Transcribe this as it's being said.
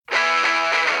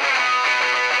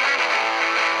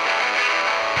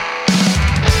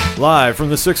Live from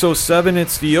the 607,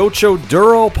 it's the Ocho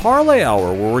Duro Parlay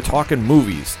Hour, where we're talking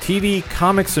movies, TV,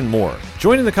 comics, and more.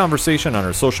 Join in the conversation on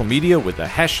our social media with the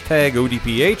hashtag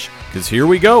ODPH, because here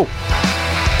we go.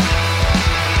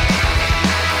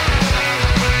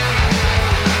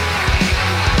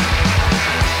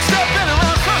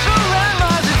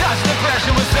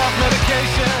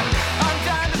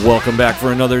 Welcome back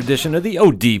for another edition of the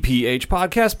ODPH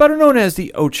podcast, better known as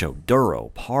the Ocho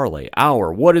Duro Parlay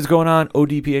Hour. What is going on,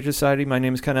 ODPH Society? My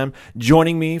name is Ken M.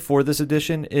 Joining me for this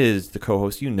edition is the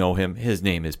co-host. You know him. His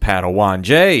name is Padawan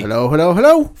J. Hello, hello,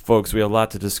 hello. Folks, we have a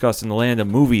lot to discuss in the land of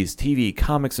movies, TV,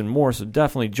 comics, and more, so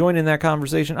definitely join in that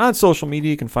conversation on social media.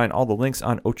 You can find all the links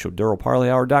on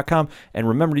OchoDuroParlayHour.com, and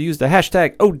remember to use the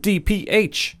hashtag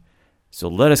ODPH. So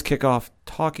let us kick off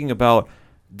talking about,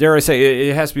 dare I say,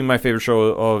 it has to be my favorite show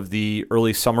of the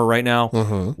early summer right now.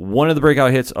 One of the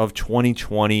breakout hits of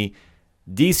 2020,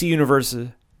 DC Universe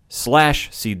 /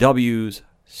 CW's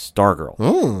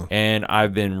Stargirl. And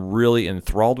I've been really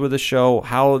enthralled with the show,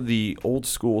 how the old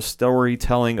school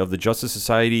storytelling of the Justice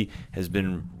Society has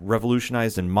been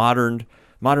revolutionized and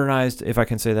modernized, if I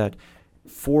can say that,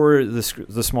 for the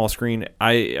small screen.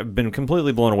 I have been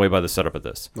completely blown away by the setup of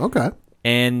this. Okay.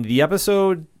 And the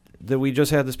episode that we just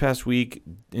had this past week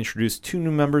introduced two new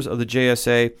members of the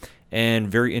JSA and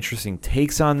very interesting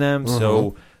takes on them.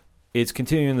 So it's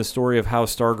continuing the story of how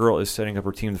Stargirl is setting up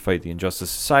her team to fight the Injustice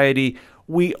Society.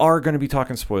 We are going to be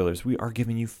talking spoilers. We are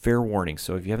giving you fair warning.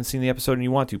 So if you haven't seen the episode and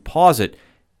you want to, pause it,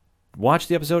 watch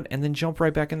the episode, and then jump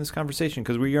right back in this conversation,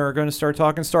 because we are going to start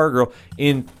talking Stargirl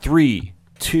in 3,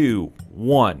 2,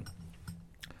 1.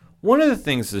 One of the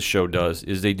things this show does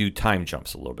is they do time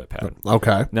jumps a little bit, Pat.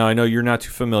 Okay. Now, I know you're not too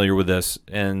familiar with this,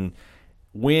 and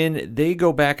when they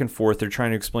go back and forth, they're trying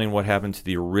to explain what happened to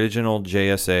the original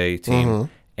JSA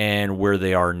team and where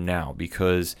they are now,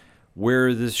 because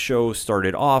where this show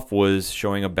started off was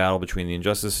showing a battle between the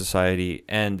Injustice Society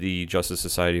and the Justice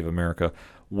Society of America,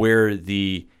 where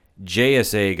the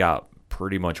JSA got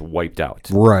pretty much wiped out.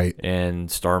 Right.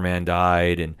 And Starman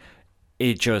died, and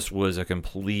it just was a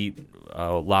complete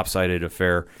lopsided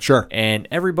affair. Sure. And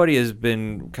everybody has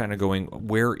been kind of going,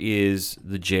 where is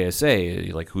the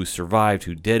JSA? Like, who survived,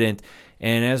 who didn't?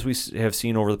 And as we have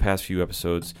seen over the past few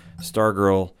episodes,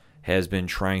 Stargirl has been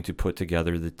trying to put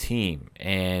together the team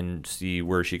and see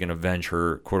where she can avenge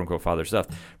her quote-unquote father's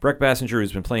death. Breck Bassinger,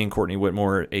 who's been playing Courtney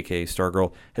Whitmore, a.k.a.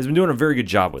 Stargirl, has been doing a very good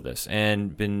job with this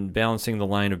and been balancing the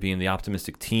line of being the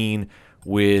optimistic teen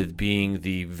with being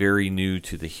the very new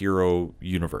to the hero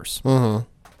universe.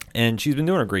 And she's been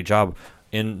doing a great job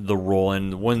in the role.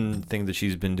 And one thing that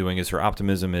she's been doing is her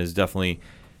optimism has definitely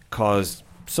caused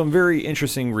some very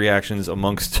interesting reactions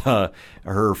amongst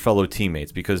her fellow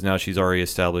teammates, because now she's already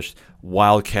established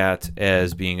Wildcat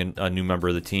as being a new member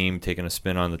of the team, taking a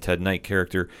spin on the Ted Knight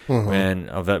character, and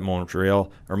Yvette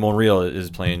Monreal is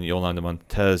playing Yolanda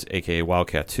Montez, a.k.a.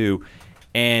 Wildcat 2.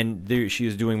 And she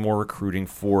is doing more recruiting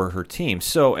for her team.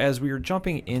 So as we are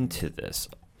jumping into this,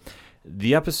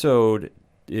 the episode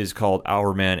is called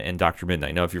Hourman and Dr.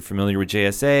 Midnight. Now, if you're familiar with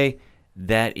JSA,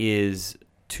 that is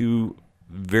two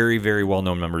very, very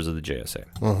well-known members of the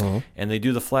JSA. And they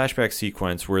do the flashback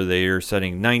sequence where they are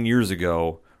setting 9 years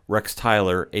ago, Rex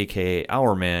Tyler, a.k.a.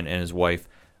 Hourman, and his wife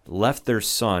left their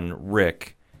son,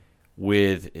 Rick,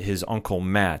 with his uncle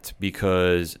Matt,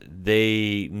 because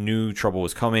they knew trouble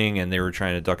was coming and they were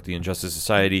trying to duck the Injustice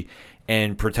Society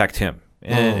and protect him.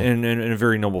 And a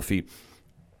very noble feat.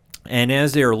 And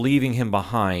as they are leaving him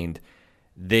behind,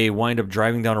 they wind up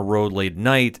driving down a road late at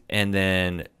night, and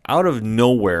then out of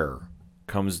nowhere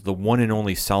comes the one and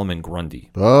only Solomon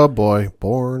Grundy. Oh boy,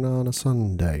 born on a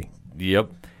Sunday. Yep.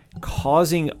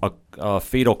 Causing a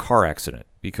fatal car accident,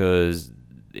 because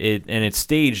it's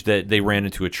staged that they ran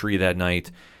into a tree that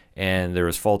night and there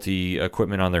was faulty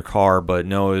equipment on their car, but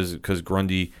no, it was because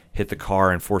Grundy hit the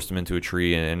car and forced them into a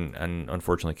tree and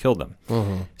unfortunately killed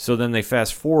them. So then they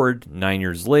fast forward 9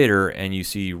 years later, and you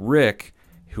see Rick,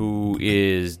 who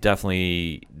is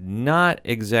definitely not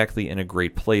exactly in a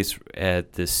great place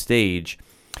at this stage,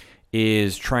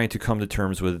 is trying to come to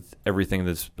terms with everything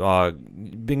that's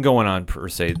been going on, per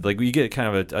se. Like, you get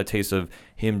kind of a taste of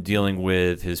him dealing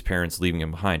with his parents leaving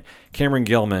him behind. Cameron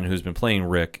Gilman, who's been playing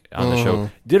Rick on the show,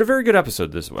 did a very good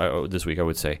episode this week, I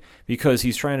would say, because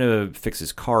he's trying to fix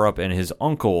his car up, and his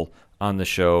uncle on the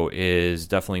show is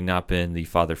definitely not been the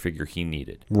father figure he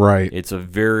needed. Right. It's a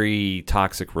very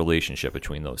toxic relationship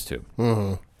between those two.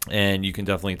 And you can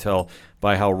definitely tell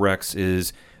by how Rex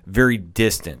is very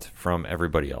distant from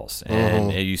everybody else.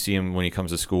 And you see him when he comes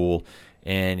to school,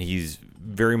 and he's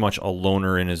very much a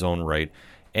loner in his own right.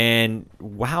 And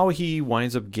how he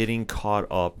winds up getting caught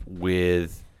up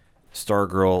with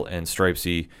Stargirl and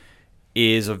Stripesy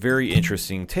is a very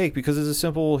interesting take because it's a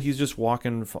simple. He's just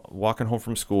walking home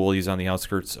from school. He's on the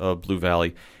outskirts of Blue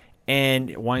Valley,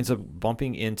 and winds up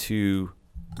bumping into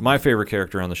my favorite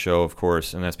character on the show, of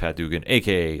course, and that's Pat Dugan,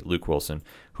 a.k.a. Luke Wilson,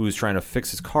 who's trying to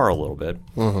fix his car a little bit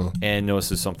and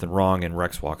notices something wrong, and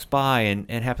Rex walks by and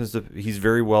happens to... He's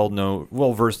very well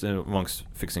versed amongst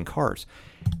fixing cars.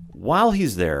 While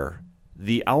he's there,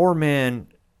 the Hourman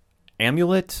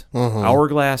amulet,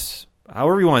 hourglass,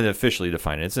 however you want to officially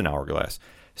define it, it's an hourglass,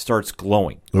 starts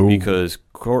glowing because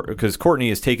Courtney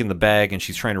has taken the bag and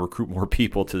she's trying to recruit more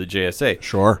people to the JSA.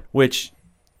 Sure. Which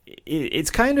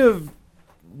it's kind of,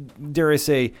 dare I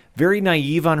say, very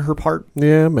naive on her part.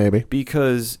 Yeah, maybe.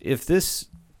 Because if this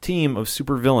team of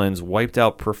supervillains wiped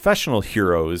out professional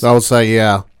heroes, I would say,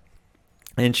 yeah.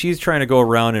 And she's trying to go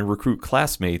around and recruit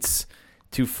classmates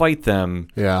to fight them.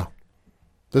 Yeah.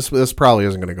 This probably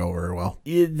isn't going to go very well.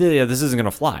 Yeah, this isn't going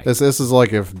to fly. This is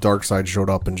like if Darkseid showed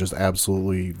up and just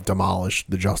absolutely demolished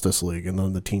the Justice League, and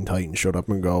then the Teen Titans showed up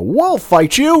and go, "We'll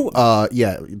fight you."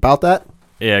 Yeah, about that.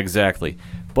 Yeah, exactly.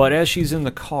 But as she's in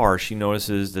the car, she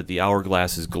notices that the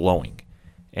hourglass is glowing,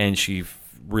 and she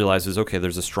realizes, okay,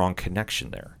 there's a strong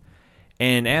connection there.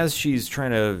 And as she's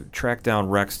trying to track down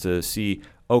Rex to see,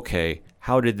 okay,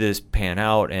 how did this pan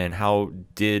out, and how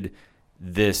did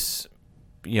this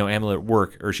amulet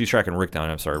work, or she's tracking Rick down.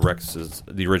 I'm sorry, Rex is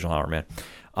the original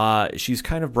Hourman. She's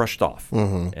kind of brushed off,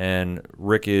 and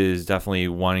Rick is definitely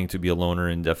wanting to be a loner,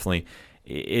 and definitely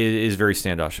is very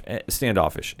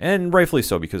standoffish, and rightfully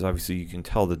so, because obviously you can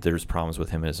tell that there's problems with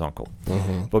him and his uncle.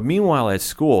 But meanwhile, at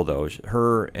school, though,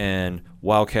 her and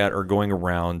Wildcat are going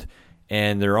around,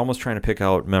 and they're almost trying to pick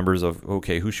out members of,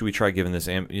 okay, who should we try giving this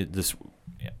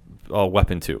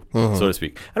weapon to, so to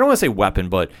speak. I don't want to say weapon,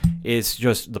 but it's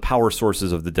just the power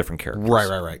sources of the different characters.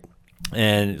 Right.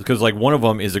 And because one of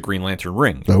them is a Green Lantern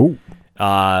ring,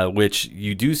 which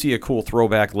you do see a cool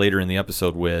throwback later in the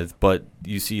episode with, but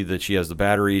you see that she has the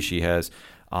battery, she has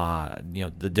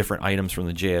the different items from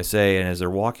the JSA, and as they're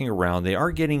walking around, they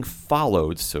are getting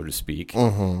followed, so to speak,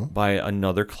 by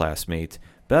another classmate,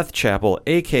 Beth Chappell,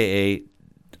 a.k.a.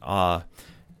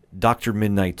 Dr.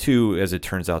 Midnight 2, as it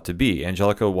turns out to be.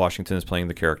 Angelica Washington is playing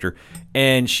the character,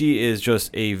 and she is just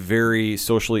a very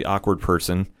socially awkward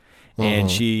person, and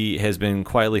she has been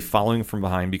quietly following from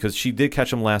behind because she did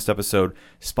catch him last episode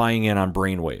spying in on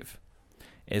Brainwave.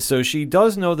 And so she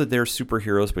does know that they're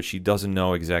superheroes, but she doesn't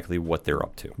know exactly what they're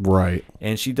up to. Right.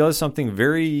 And she does something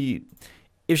very...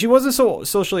 If she wasn't so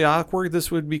socially awkward,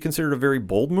 this would be considered a very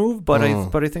bold move, but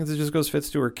I think this just fits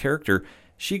to her character.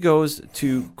 She goes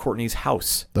to Courtney's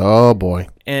house. Oh, boy.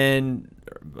 And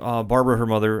Barbara, her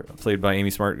mother, played by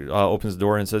Amy Smart, opens the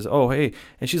door and says, "Oh, hey."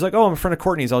 And she's like, "Oh, I'm a friend of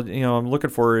Courtney's. I'm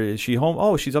looking for her. Is she home?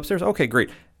 Oh, she's upstairs. Okay,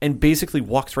 great." And basically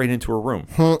walks right into her room,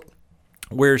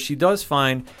 where she does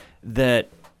find that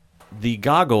the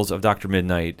goggles of Dr.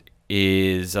 Midnight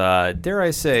is, dare I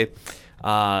say,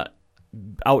 out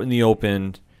in the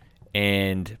open,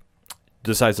 and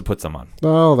decides to put them on.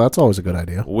 Oh, that's always a good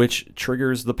idea. Which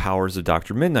triggers the powers of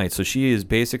Dr. Midnight. So she is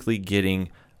basically getting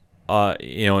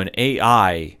an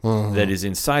AI that is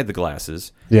inside the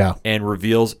glasses, and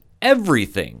reveals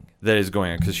everything that is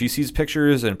going on, because she sees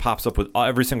pictures and pops up with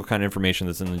every single kind of information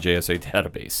that's in the JSA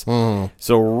database.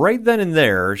 So right then and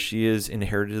there, she is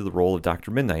inherited the role of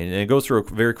Dr. Midnight, and it goes through a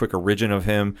very quick origin of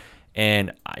him,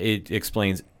 and it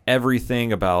explains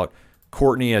everything about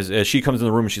Courtney as she comes in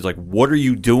the room, and she's like, "What are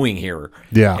you doing here?"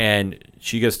 Yeah. And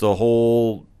she gets the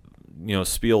whole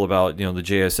spiel about the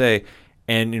JSA.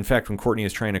 And in fact, when Courtney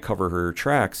is trying to cover her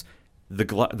tracks, the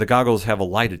goggles have a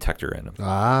lie detector in them.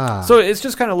 So it's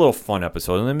just kind of a little fun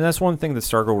episode. And I mean, that's one thing that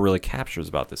Stargirl really captures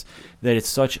about this, that it's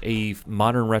such a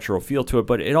modern retro feel to it,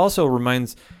 but it also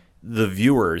reminds the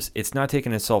viewers it's not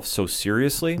taking itself so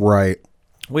seriously. Right.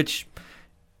 Which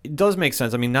it does make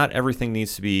sense. I mean, not everything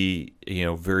needs to be,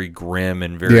 very grim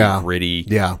and very gritty.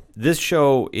 Yeah. This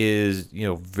show is,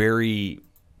 very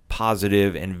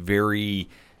positive and very,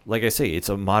 like I say, it's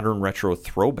a modern retro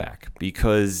throwback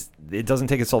because it doesn't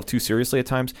take itself too seriously at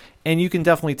times. And you can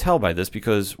definitely tell by this,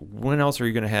 because when else are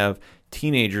you going to have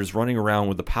teenagers running around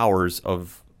with the powers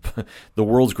of the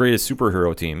world's greatest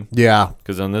superhero team? Yeah.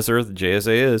 Because on this earth, the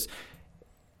JSA is.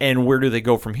 And where do they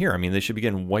go from here? I mean, they should be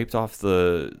getting wiped off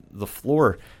the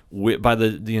floor by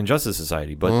the Injustice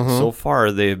Society. But so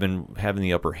far, they've been having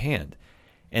the upper hand.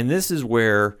 And this is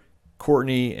where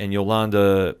Courtney and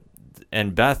Yolanda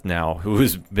and Beth now, who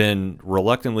has been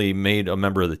reluctantly made a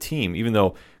member of the team, even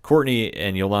though Courtney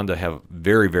and Yolanda have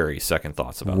very, very second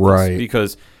thoughts about this.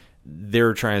 Because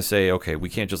they're trying to say, okay, we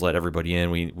can't just let everybody in.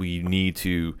 We need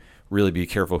to really be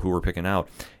careful who we're picking out.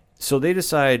 So they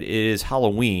decide it is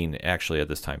Halloween, actually, at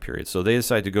this time period. So they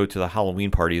decide to go to the Halloween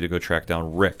party to go track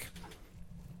down Rick.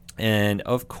 And,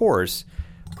 of course,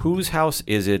 whose house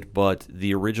is it but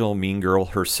the original Mean Girl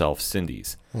herself,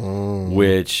 Cindy's,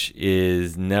 which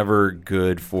is never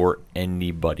good for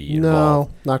anybody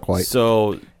involved. No, not quite.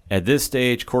 So at this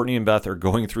stage, Courtney and Beth are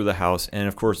going through the house, and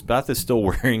of course, Beth is still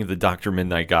wearing the Dr.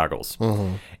 Midnight goggles.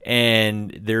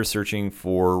 And they're searching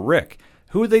for Rick,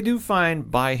 who they do find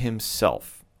by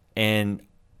himself. And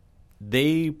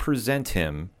they present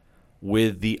him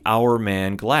with the Our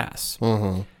Man glass.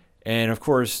 And of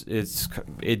course,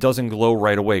 it doesn't glow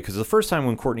right away, because the first time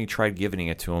when Courtney tried giving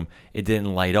it to him, it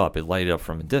didn't light up. It lighted up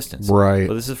from a distance. Right.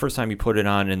 But this is the first time he put it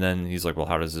on, and then he's like, well,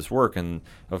 how does this work? And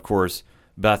of course,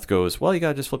 Beth goes, well, you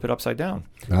got to just flip it upside down.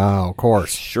 Oh, of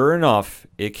course. Sure enough,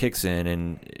 it kicks in,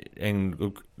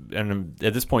 and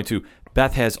at this point, too,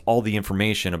 Beth has all the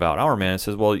information about Our Man and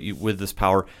says, well, with this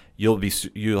power,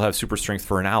 you'll have super strength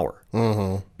for an hour.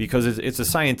 Because it's a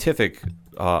scientific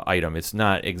item. It's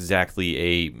not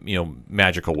exactly a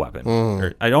magical weapon.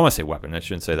 Or, I don't want to say weapon. I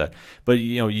shouldn't say that. But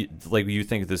you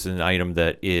think this is an item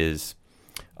that is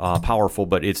powerful,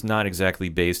 but it's not exactly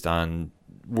based on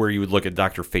where you would look at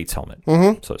Dr. Fate's helmet,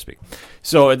 so to speak.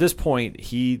 So at this point,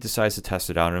 he decides to test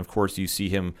it out, and of course, you see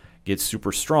him get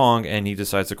super strong, and he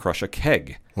decides to crush a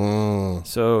keg.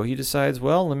 So he decides,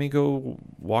 well, let me go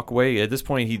walk away. At this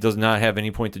point, he does not have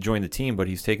any point to join the team, but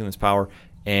he's taking this power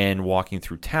and walking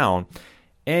through town.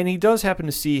 And he does happen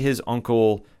to see his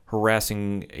uncle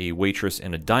harassing a waitress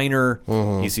in a diner.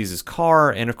 He sees his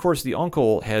car, and of course, the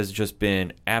uncle has just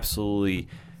been absolutely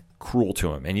cruel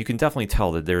to him. And you can definitely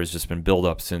tell that there has just been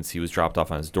buildup since he was dropped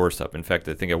off on his doorstep. In fact,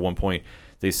 I think at one point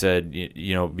they said,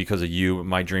 because of you,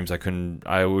 my dreams,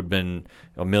 I would have been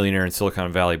a millionaire in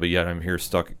Silicon Valley, but yet I'm here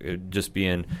stuck just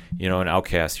being, an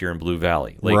outcast here in Blue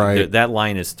Valley. Like that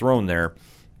line is thrown there.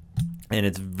 And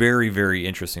it's very, very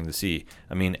interesting to see.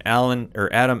 I mean, Adam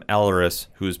Alaris,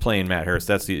 who is playing Matt Harris,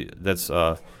 that's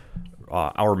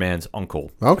Our Man's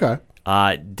uncle. Okay.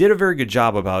 Did a very good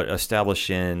job about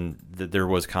establishing that there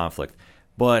was conflict.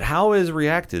 But how is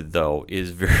reacted, though, is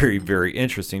very, very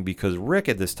interesting, because Rick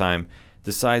at this time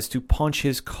decides to punch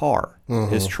his car,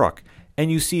 his truck,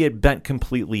 and you see it bent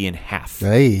completely in half.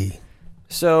 Hey.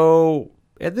 So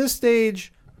at this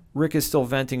stage, Rick is still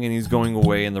venting and he's going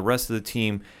away, and the rest of the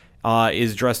team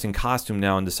is dressed in costume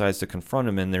now and decides to confront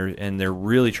him, and they're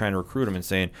really trying to recruit him and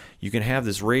saying, you can have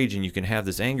this rage and you can have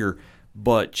this anger,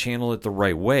 but channel it the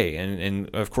right way.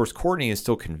 And of course, Courtney is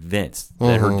still convinced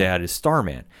that her dad is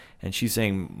Starman, and she's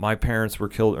saying, my parents were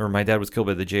killed, or my dad was killed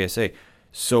by the JSA,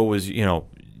 so was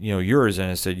yours.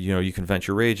 And I said, you can vent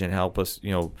your rage and help us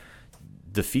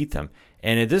defeat them.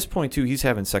 And at this point too, he's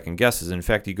having second guesses. In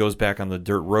fact, he goes back on the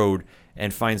dirt road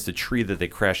and finds the tree that they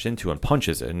crashed into and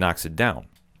punches it and knocks it down,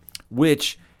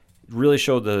 which really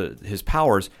showed his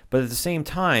powers. But at the same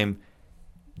time,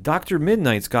 Dr.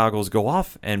 Midnight's goggles go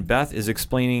off, and Beth is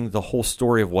explaining the whole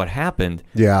story of what happened.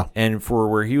 Yeah. And for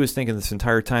where he was thinking this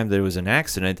entire time that it was an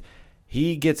accident,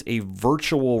 he gets a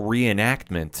virtual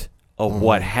reenactment of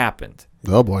what happened.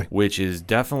 Oh, boy. Which is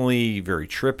definitely very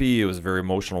trippy. It was a very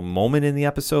emotional moment in the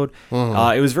episode.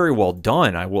 It was very well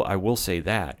done, I will say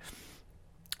that.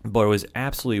 But it was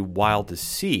absolutely wild to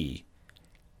see.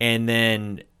 And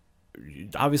then,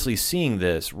 obviously, seeing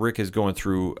this, Rick is going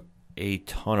through a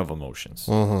ton of emotions.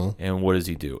 And what does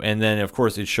he do? And then, of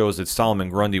course, it shows that Solomon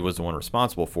Grundy was the one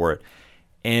responsible for it.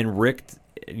 And Rick,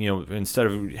 instead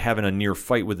of having a near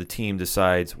fight with the team,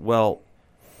 decides, well,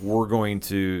 we're going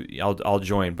to, I'll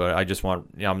join, but I just want,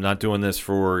 I'm not doing this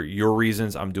for your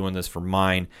reasons. I'm doing this for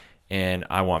mine, and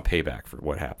I want payback for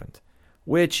what happened,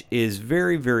 which is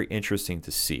very, very interesting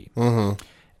to see.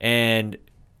 And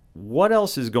what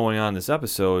else is going on in this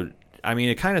episode? I mean,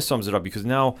 it kind of sums it up, because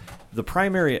now the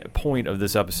primary point of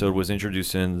this episode was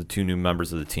introducing the two new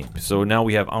members of the team. So now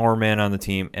we have Our Man on the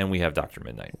team, and we have Dr.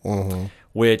 Midnight,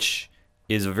 which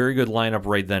is a very good lineup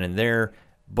right then and there.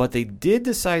 But they did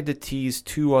decide to tease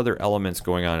two other elements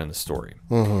going on in the story.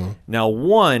 Now,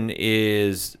 one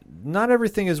is not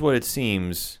everything is what it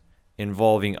seems,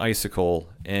 involving Icicle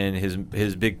and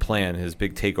his big plan, his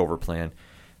big takeover plan,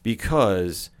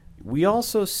 because we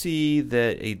also see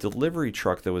that a delivery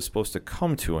truck that was supposed to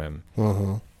come to him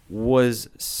was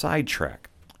sidetracked,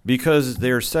 because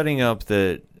they're setting up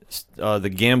the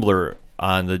gambler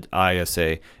on the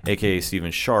ISA, a.k.a.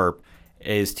 Stephen Sharp,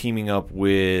 is teaming up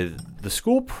with the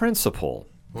school principal,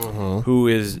 who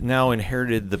is now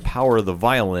inherited the power of the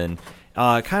violin,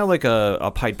 kind of like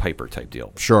a Pied Piper type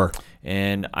deal. Sure.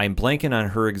 And I'm blanking on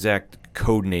her exact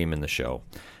code name in the show,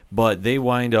 but they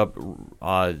wind up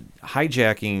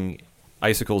hijacking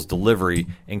Icicle's delivery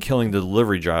and killing the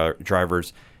delivery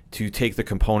drivers to take the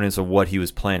components of what he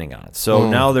was planning on. So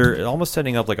now they're almost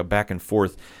setting up like a back and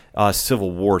forth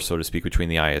civil war, so to speak, between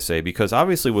the ISA, because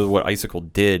obviously with what Icicle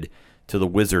did to the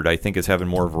Wizard, I think is having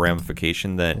more of a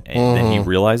ramification than he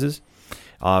realizes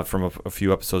from a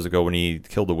few episodes ago when he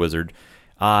killed the Wizard.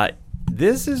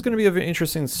 This is going to be an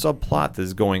interesting subplot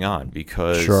that's going on,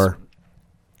 because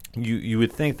you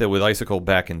would think that with Icicle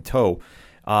back in tow,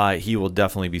 he will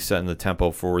definitely be setting the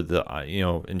tempo for the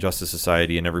Injustice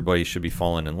Society, and everybody should be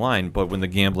falling in line. But when the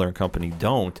Gambler and company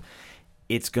don't,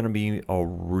 it's going to be a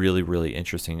really, really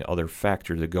interesting other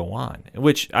factor to go on,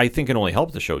 which I think can only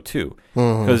help the show too.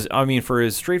 Because I mean, for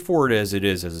as straightforward as it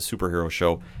is as a superhero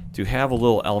show, to have a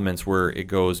little elements where it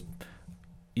goes,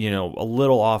 a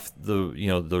little off the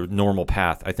the normal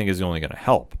path, I think is only going to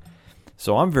help.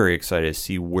 So I'm very excited to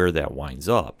see where that winds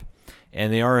up.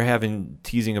 And they are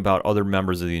teasing about other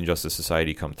members of the Injustice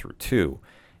Society come through too,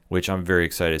 which I'm very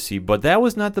excited to see. But that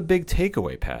was not the big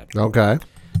takeaway, Pat. Okay.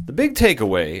 The big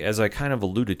takeaway, as I kind of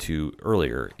alluded to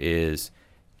earlier, is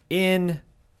in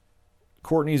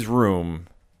Courtney's room,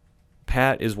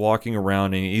 Pat is walking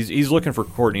around and he's looking for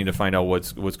Courtney to find out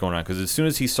what's going on. Because as soon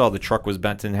as he saw the truck was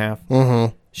bent in half,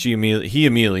 he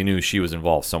immediately knew she was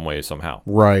involved some way, somehow.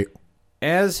 Right.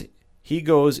 As he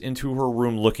goes into her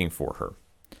room looking for her,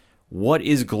 what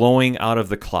is glowing out of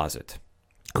the closet?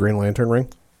 Green Lantern ring?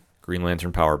 Green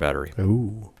Lantern power battery.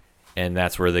 Ooh. And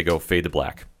that's where they go fade to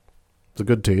black. It's a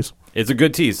good tease. It's a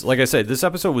good tease. Like I said, this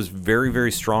episode was very,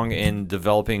 very strong in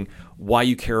developing why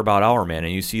you care about Hourman.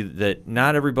 And you see that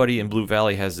not everybody in Blue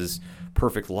Valley has this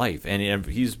perfect life. And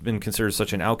he's been considered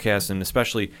such an outcast, and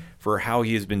especially for how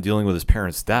he has been dealing with his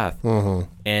parents' death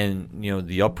and,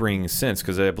 the upbringing since,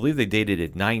 because I believe they dated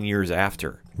it 9 years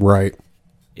after. Right.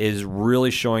 Is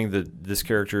really showing that this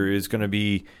character is going to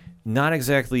be not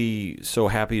exactly so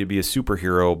happy to be a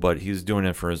superhero, but he's doing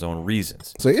it for his own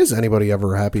reasons. So is anybody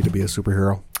ever happy to be a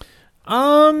superhero?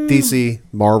 DC,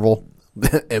 Marvel,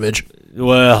 Image.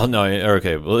 Well, no,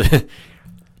 okay.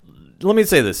 Let me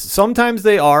say this. Sometimes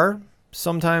they are,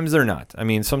 sometimes they're not. I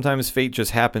mean, sometimes fate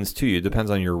just happens to you. It depends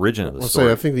on your origin of the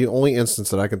story. I think the only instance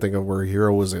that I can think of where a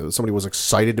hero somebody was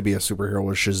excited to be a superhero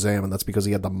was Shazam, and that's because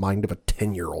he had the mind of a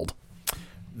 10-year-old.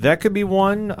 That could be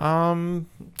one.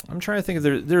 I'm trying to think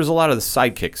of there's a lot of the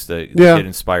sidekicks that get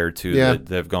inspired too that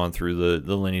have gone through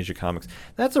the lineage of comics.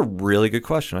 That's a really good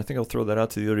question. I think I'll throw that out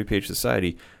to the Odie Page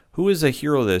Society. Who is a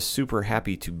hero that is super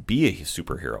happy to be a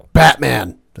superhero?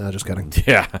 Batman. Just kidding.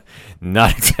 Yeah,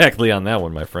 not exactly on that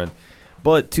one, my friend.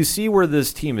 But to see where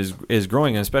this team is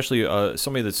growing, and especially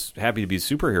somebody that's happy to be a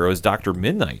superhero, is Dr.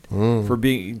 Midnight for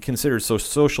being considered so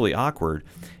socially awkward.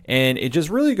 And it just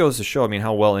really goes to show,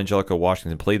 how well Angelica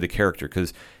Washington played the character,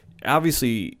 because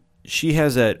obviously she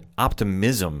has that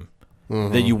optimism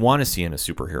that you want to see in a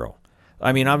superhero.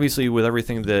 Obviously with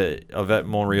everything that Yvette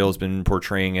Monreal has been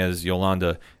portraying as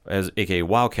Yolanda, as aka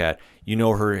Wildcat,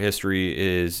 her history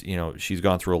is, she's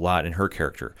gone through a lot in her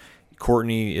character.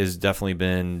 Courtney has definitely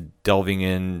been delving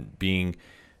in, being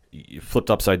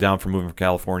flipped upside down from moving from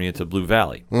California to Blue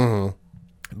Valley.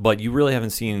 But you really haven't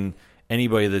seen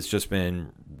anybody that's just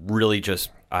been really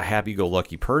just a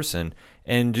happy-go-lucky person.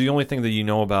 And the only thing that you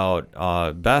know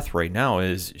about Beth right now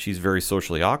is she's very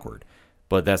socially awkward.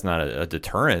 But that's not a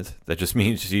deterrent. That just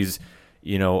means she's,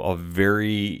 a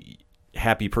very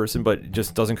happy person, but it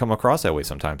just doesn't come across that way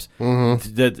sometimes.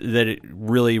 That it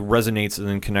really resonates and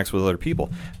then connects with other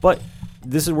people. But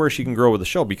this is where she can grow with the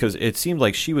show, because it seemed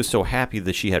like she was so happy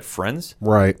that she had friends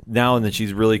now, and that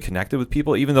she's really connected with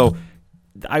people. Even though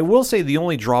I will say the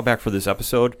only drawback for this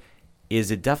episode is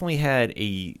it definitely had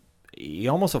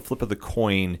almost a flip of the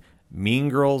coin Mean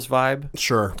Girls vibe.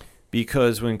 Sure.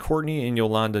 Because when Courtney and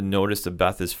Yolanda notice that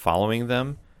Beth is following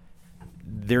them,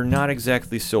 they're not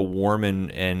exactly so warm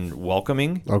and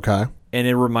welcoming. Okay. And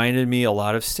it reminded me a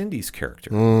lot of Cindy's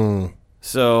character.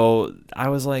 So I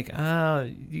was like,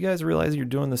 you guys realize you're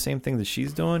doing the same thing that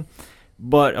she's doing?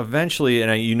 But eventually,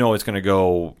 and it's going to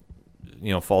go,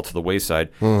 fall to the wayside,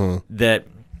 that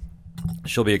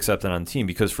she'll be accepted on the team.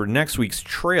 Because for next week's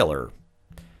trailer,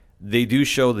 they do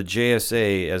show the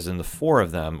JSA, as in the four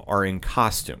of them, are in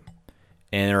costume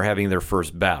and are having their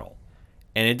first battle.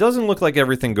 And it doesn't look like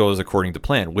everything goes according to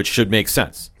plan, which should make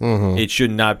sense. It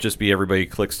should not just be everybody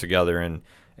clicks together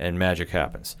and magic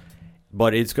happens.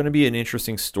 But it's going to be an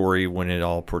interesting story when it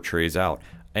all portrays out.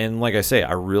 And like I say,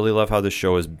 I really love how the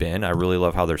show has been. I really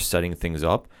love how they're setting things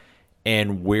up.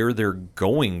 And where they're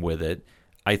going with it,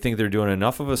 I think they're doing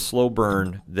enough of a slow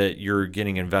burn that you're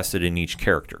getting invested in each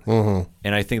character.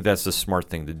 And I think that's the smart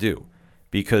thing to do.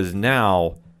 Because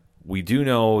now we do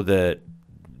know that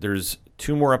there's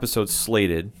 2 more episodes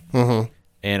slated.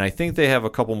 And I think they have a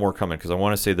couple more coming because I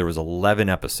want to say there was 11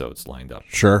 episodes lined up.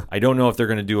 Sure. I don't know if they're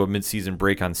going to do a mid-season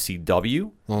break on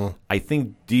CW. I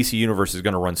think DC Universe is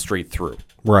going to run straight through.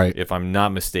 Right. If I'm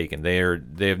not mistaken. They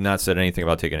have not said anything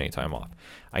about taking any time off.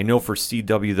 I know for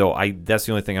CW, though, that's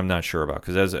the only thing I'm not sure about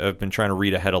because as I've been trying to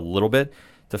read ahead a little bit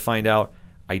to find out,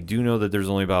 I do know that there's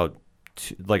only about,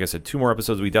 like I said, 2 more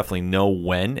episodes. We definitely know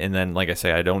when. And then, like I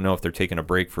say, I don't know if they're taking a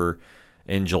break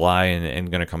in July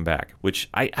and going to come back, which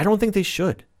I don't think they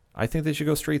should. I think they should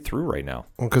go straight through right now.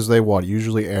 Because they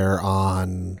usually air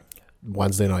on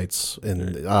Wednesday nights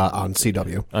on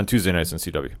CW. On Tuesday nights on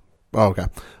CW. Oh, okay.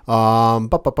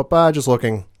 Just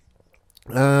looking.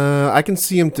 I can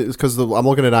see them because I'm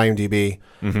looking at IMDb.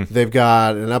 Mm-hmm. They've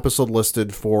got an episode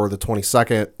listed for the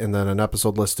 22nd and then an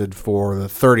episode listed for the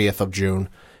 30th of June.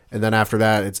 And then after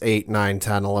that, it's 8, 9,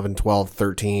 10, 11, 12,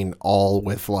 13, all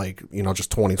with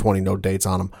just 2020, no dates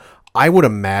on them. I would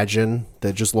imagine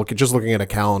that just looking at a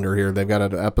calendar here, they've got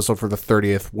an episode for the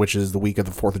 30th, which is the week of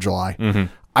the 4th of July. Mm-hmm.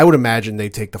 I would imagine they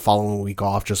take the following week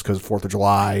off just because 4th of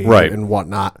July and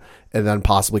whatnot, and then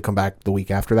possibly come back the week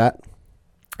after that.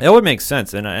 That would make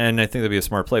sense, and I think that'd be a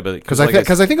smart play. But because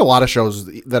I think a lot of shows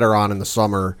that are on in the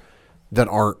summer that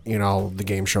aren't the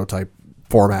game show type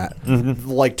format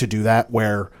like to do that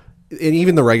where. And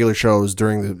even the regular shows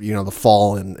during the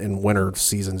fall and winter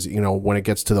seasons, when it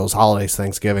gets to those holidays,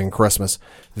 Thanksgiving, Christmas,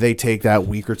 they take that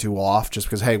week or two off just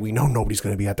because, hey, we know nobody's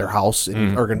going to be at their house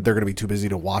and they're going to be too busy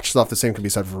to watch stuff. The same can be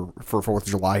said for 4th of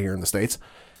July here in the States.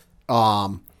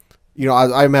 I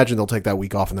imagine they'll take that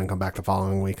week off and then come back the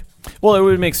following week. Well, it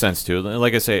would make sense too.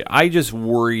 Like I say, I just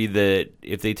worry that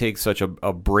if they take such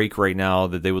a break right now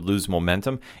that they would lose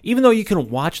momentum, even though you can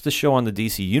watch the show on the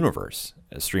DC Universe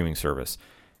streaming service.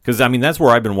 Because, that's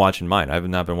where I've been watching mine. I've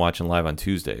not been watching live on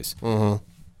Tuesdays. Mm-hmm.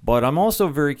 But I'm also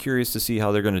very curious to see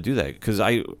how they're going to do that. Because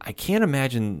I can't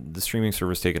imagine the streaming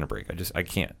service taking a break. I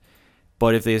can't.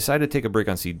 But if they decide to take a break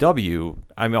on CW,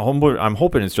 I'm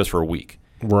hoping it's just for a week.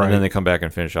 Right. And then they come back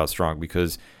and finish out strong.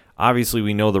 Because obviously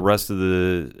we know the rest of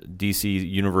the DC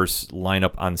Universe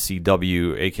lineup on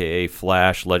CW, a.k.a.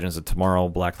 Flash, Legends of Tomorrow,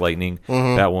 Black Lightning,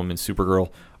 Batwoman, Supergirl,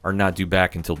 are not due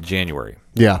back until January.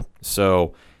 Yeah.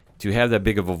 So to have that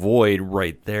big of a void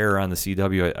right there on the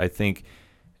CW, I think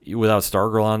without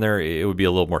Stargirl on there, it would be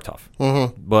a little more tough.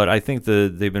 Mm-hmm. But I think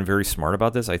they've been very smart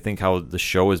about this. I think how the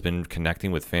show has been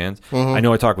connecting with fans. Mm-hmm. I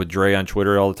know I talk with Dre on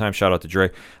Twitter all the time. Shout out to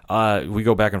Dre. We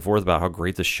go back and forth about how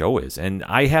great the show is, and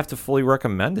I have to fully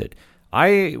recommend it.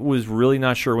 I was really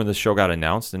not sure when the show got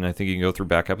announced, and I think you can go through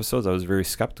back episodes. I was very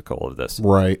skeptical of this.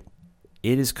 Right.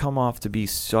 It has come off to be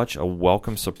such a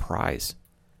welcome surprise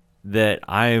that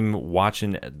I'm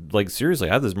watching, seriously,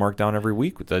 I have this marked down every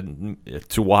week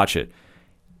to watch it.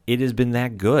 It has been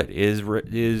that good.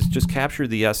 It is just captured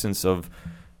the essence of,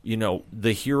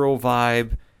 the hero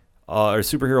vibe or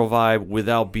superhero vibe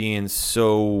without being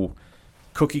so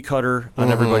cookie cutter on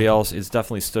everybody else. It's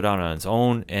definitely stood out on its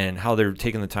own, and how they're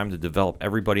taking the time to develop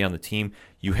everybody on the team.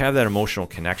 You have that emotional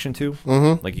connection to.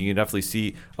 Mm-hmm. You can definitely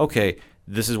see, okay,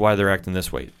 this is why they're acting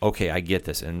this way. Okay, I get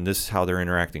this, and this is how they're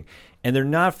interacting. And they're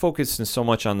not focused so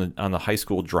much on the high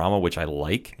school drama, which I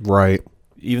like. Right.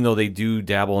 Even though they do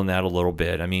dabble in that a little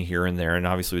bit. Here and there, and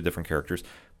obviously with different characters.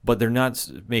 But they're not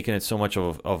making it so much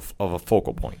of a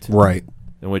focal point. Right.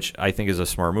 Which I think is a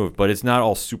smart move. But it's not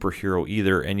all superhero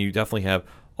either, and you definitely have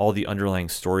all the underlying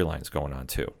storylines going on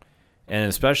too. And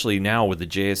especially now with the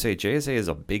JSA. JSA is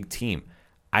a big team.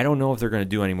 I don't know if they're going to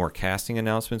do any more casting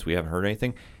announcements. We haven't heard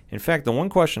anything. In fact, the one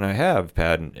question I have,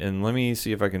 Pat, and let me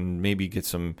see if I can maybe get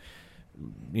some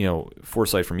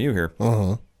foresight from you here.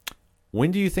 Uh-huh.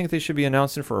 When do you think they should be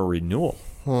announcing for a renewal?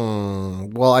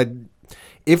 Well,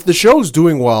 if the show's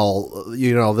doing well,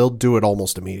 they'll do it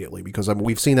almost immediately because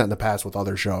we've seen that in the past with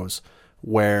other shows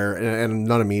where, and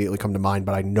none immediately come to mind,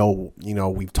 but I know,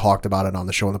 we've talked about it on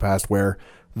the show in the past where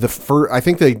I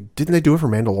think they do it for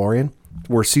Mandalorian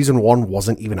where season 1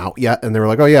 wasn't even out yet. And they were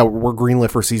like, oh yeah, we're greenlit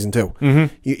for season 2.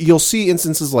 Mm-hmm. You'll see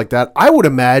instances like that. I would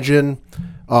imagine,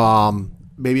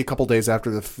 maybe a couple days after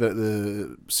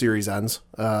the series ends,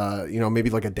 maybe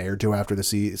like a day or two after the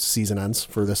season ends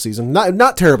for this season.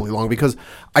 Not terribly long because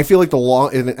I feel like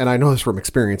and I know this from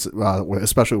experience,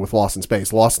 especially with Lost in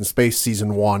Space. Lost in Space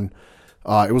season 1,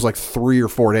 it was like 3 or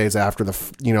 4 days after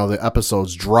the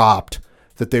episodes dropped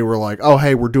that they were like, oh,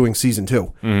 hey, we're doing season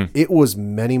 2. Mm-hmm. It was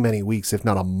many, many weeks, if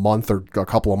not a month or a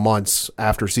couple of months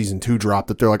after season 2 dropped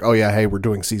that they're like, oh yeah, hey, we're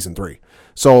doing season 3.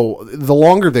 So the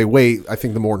longer they wait, I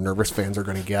think the more nervous fans are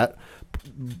going to get.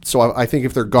 So I think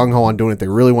if they're gung-ho on doing it, they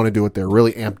really want to do it, they're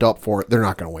really amped up for it, they're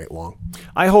not going to wait long.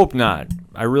 I hope not.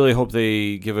 I really hope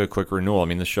they give it a quick renewal. I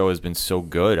mean, the show has been so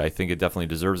good. I think it definitely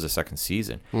deserves a second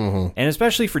season. And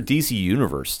especially for DC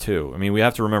Universe, too. I mean, we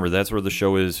have to remember that's where the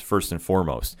show is first and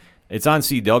foremost. It's on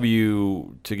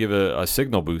CW to give a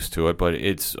signal boost to it, but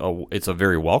it's a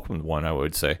very welcomed one, I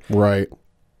would say. Right.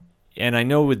 And I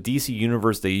know with DC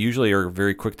Universe, they usually are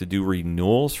very quick to do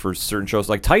renewals for certain shows.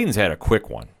 Like Titans had a quick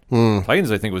one.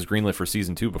 Titans, I think, was greenlit for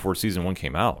season 2 before season 1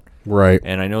 came out. Right.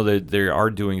 And I know that they are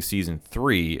doing season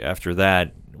 3. After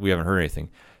that, we haven't heard anything.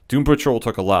 Doom Patrol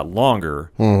took a lot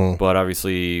longer, but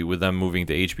obviously with them moving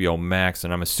to HBO Max,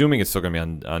 and I'm assuming it's still going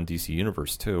to be on DC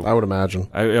Universe too. I would imagine.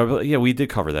 Yeah, we did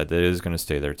cover that. That is going to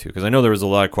stay there too, because I know there was a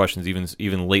lot of questions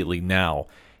even lately now.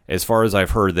 As far as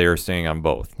I've heard, they are staying on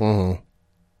both.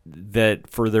 That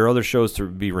for their other shows to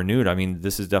be renewed, I mean,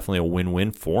 this is definitely a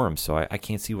win-win for them, so I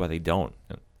can't see why they don't.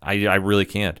 I really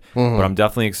can't. But I'm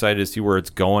definitely excited to see where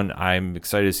it's going. I'm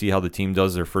excited to see how the team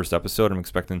does their first episode. I'm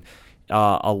expecting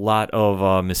a lot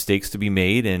of mistakes to be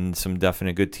made and some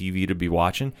definite good TV to be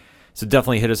watching. So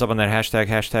definitely hit us up on that hashtag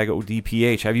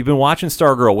ODPH. Have you been watching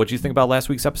Stargirl? What do you think about last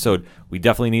week's episode? We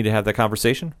definitely need to have that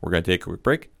conversation. We're going to take a quick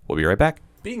break. We'll be right back.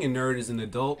 Being a nerd as an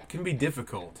adult can be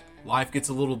difficult. Life gets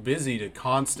a little busy to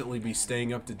constantly be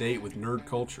staying up to date with nerd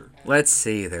culture. Let's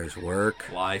see, there's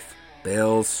work, Life,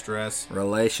 bills, stress,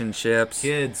 relationships.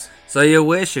 kids. So you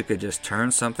wish you could just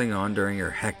turn something on during your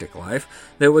hectic life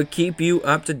that would keep you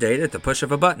up to date at the push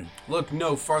of a button. Look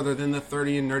no farther than the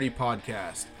 30 and Nerdy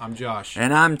podcast. I'm Josh.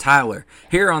 And I'm Tyler.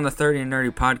 Here on the 30 and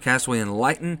Nerdy podcast, we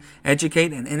enlighten,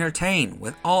 educate, and entertain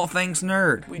with all things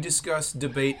nerd. We discuss,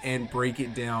 debate, and break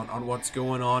it down on what's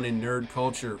going on in nerd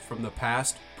culture from the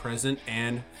past, present,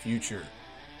 and future.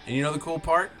 And you know the cool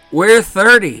part? We're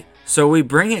 30, so we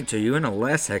bring it to you in a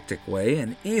less hectic way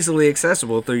and easily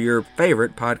accessible through your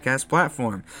favorite podcast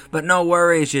platform. But no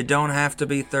worries, you don't have to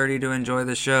be 30 to enjoy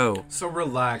the show. So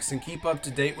relax and keep up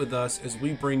to date with us as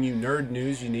we bring you nerd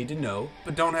news you need to know,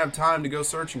 but don't have time to go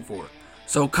searching for it.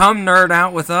 So come nerd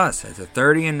out with us at the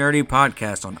 30 and Nerdy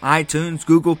podcast on iTunes,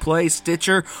 Google Play,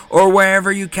 Stitcher, or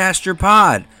wherever you cast your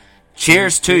pod.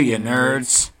 Cheers to you,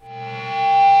 nerds.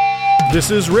 This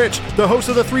is Rich, the host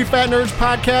of the Three Fat Nerds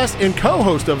podcast and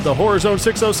co-host of the Horror Zone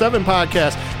 607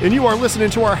 podcast, and you are listening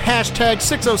to our hashtag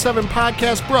 607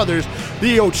 podcast brothers,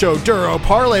 the Ocho Duro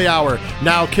Parlay Hour.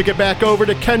 Now kick it back over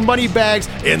to Ken Moneybags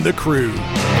and the crew.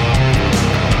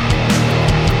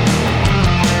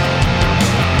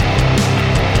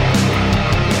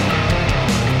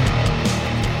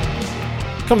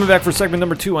 Coming back for segment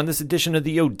number 2 on this edition of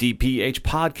the ODPH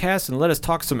podcast, and let us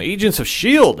talk some Agents of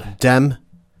S.H.I.E.L.D. Dem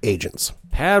agents.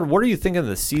 Pad, what are you thinking of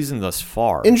the season thus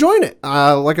far? Enjoying it.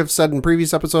 Like I've said in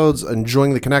previous episodes,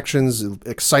 enjoying the connections,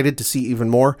 excited to see even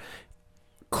more.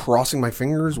 Crossing my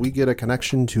fingers, we get a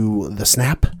connection to the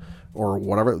snap or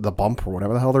whatever, the bump or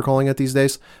whatever the hell they're calling it these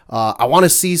days. I want to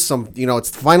see some,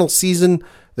 it's the final season.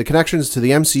 The connections to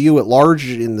the MCU at large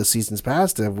in the seasons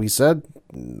past, have we said,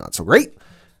 not so great.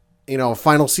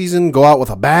 Final season, go out with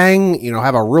a bang,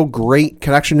 have a real great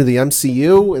connection to the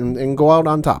MCU and go out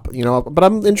on top, but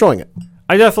I'm enjoying it.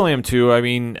 I definitely am too. I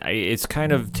mean, it's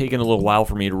kind of taken a little while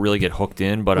for me to really get hooked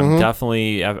in, but I'm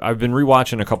definitely, I've been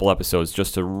rewatching a couple episodes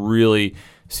just to really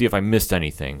see if I missed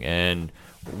anything. And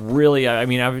really, I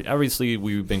mean, obviously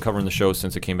we've been covering the show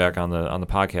since it came back on the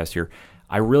podcast here.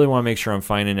 I really want to make sure I'm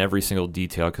finding every single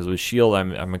detail because with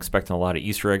S.H.I.E.L.D., I'm expecting a lot of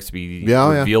Easter eggs to be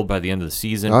revealed by the end of the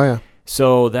season. Oh, yeah.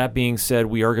 So that being said,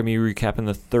 we are going to be recapping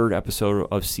the 3rd episode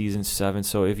of Season 7.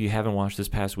 So if you haven't watched this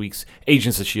past week's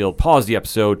Agents of S.H.I.E.L.D., pause the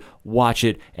episode, watch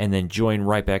it, and then join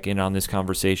right back in on this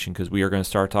conversation because we are going to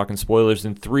start talking spoilers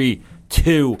in 3,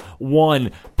 2,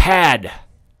 1. Pad,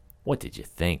 what did you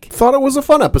think? Thought it was a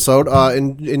fun episode.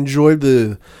 Enjoyed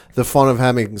the fun of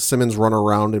having Simmons run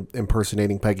around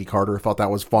impersonating Peggy Carter. Thought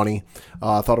that was funny.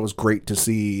 Thought it was great to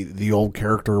see the old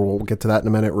character, we'll get to that in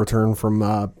a minute, return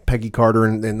from Peggy Carter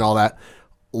and all that.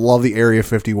 Love the Area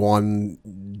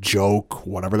 51 joke,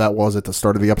 whatever that was at the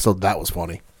start of the episode. That was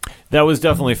funny. That was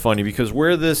definitely funny because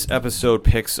where this episode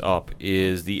picks up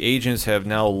is the agents have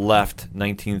now left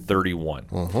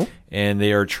 1931 and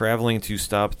they are traveling to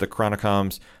stop the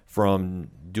Chronicoms from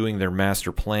doing their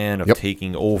master plan of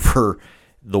taking over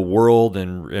the world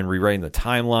and rewriting the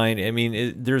timeline. I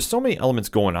mean, there's so many elements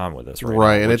going on with this right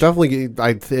now, and it definitely,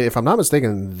 if I'm not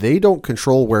mistaken, they don't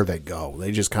control where they go.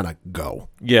 They just kind of go.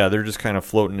 Yeah, they're just kind of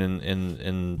floating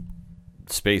in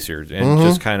space here and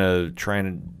just kind of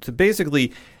trying to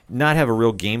basically not have a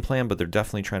real game plan, but they're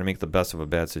definitely trying to make the best of a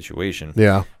bad situation.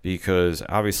 Yeah. Because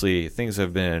obviously things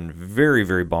have been very,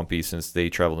 very bumpy since they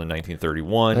traveled in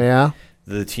 1931. Yeah.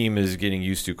 the team is getting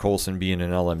used to Coulson being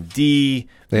an LMD.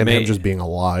 And May- him just being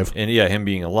alive. And yeah, him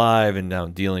being alive and now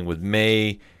dealing with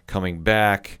May coming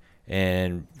back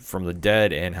and from the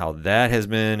dead and how that has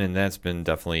been. And that's been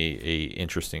definitely a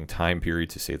interesting time period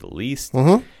to say the least.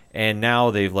 Mm-hmm. And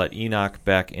now they've let Enoch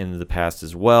back into the past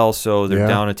as well. So they're Yeah.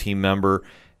 down a team member.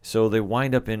 So they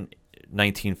wind up in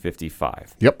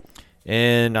 1955. Yep.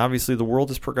 And obviously the world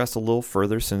has progressed a little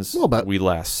further since Little bit. we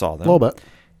last saw A them. little bit.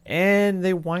 And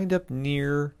they wind up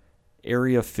near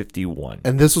Area 51.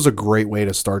 And this was a great way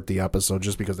to start the episode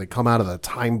just because they come out of the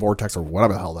time vortex or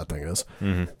whatever the hell that thing is.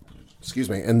 Mm-hmm. Excuse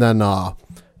me. And then,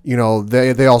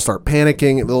 they all start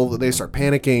panicking. They start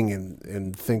panicking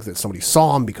and think that somebody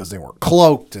saw them because they weren't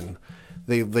cloaked. And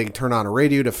they turn on a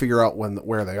radio to figure out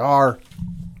where they are.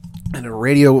 And a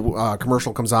radio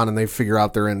commercial comes on, and they figure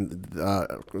out they're in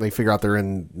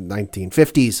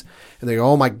 1950s, and they go,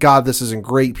 "Oh my God, this isn't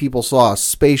great! People saw a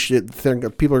spaceship.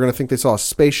 People are going to think they saw a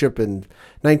spaceship in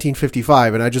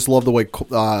 1955." And I just love the way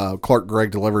Clark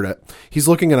Gregg delivered it. He's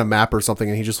looking at a map or something,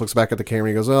 and he just looks back at the camera and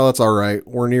he goes, "Oh, that's all right.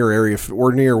 We're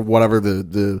near whatever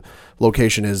the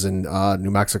location is in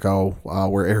New Mexico,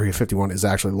 where Area 51 is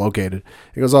actually located."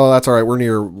 He goes, "Oh, that's all right. We're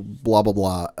near blah blah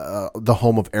blah, the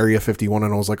home of Area 51."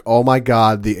 And I was like, "Oh my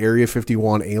God, the Area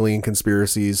 51 alien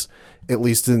conspiracies, at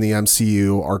least in the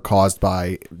MCU, are caused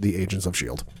by the agents of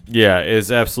S.H.I.E.L.D." Yeah,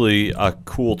 it's absolutely a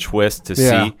cool twist to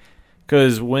Yeah. see.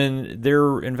 Because when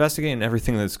they're investigating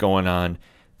everything that's going on,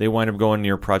 they wind up going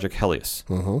near Project Helios.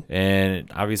 Mm-hmm. And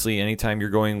obviously, anytime you're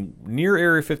going near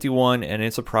Area 51 and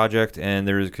it's a project and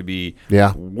there could be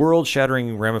Yeah.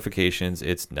 world-shattering ramifications,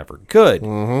 it's never good.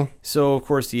 Mm-hmm. So, of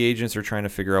course, the agents are trying to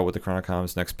figure out what the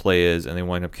Chronicom's next play is, and they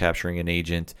wind up capturing an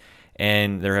agent.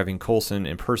 And they're having Coulson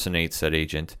impersonate said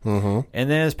agent. Mm-hmm. And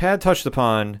then, as Pat touched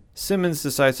upon, Simmons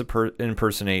decides to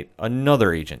impersonate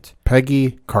another agent.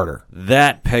 Peggy Carter.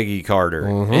 That Peggy Carter,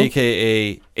 Mhm.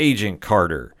 a.k.a. Agent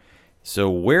Carter. So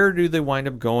where do they wind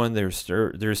up going? They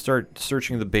start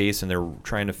searching the base, and they're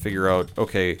trying to figure out,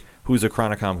 okay, who's a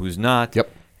Chronicom, who's not.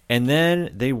 Yep. And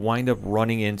then they wind up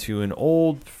running into an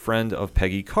old friend of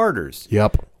Peggy Carter's,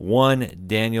 Yep. one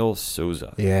Daniel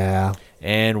Souza. Yeah.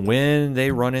 And when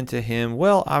they run into him,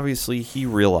 well, obviously he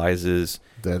realizes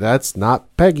That's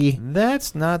not Peggy.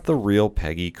 that's not the real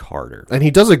Peggy Carter. And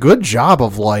he does a good job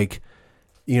of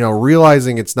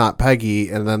realizing it's not Peggy,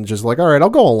 and then just like, all right, I'll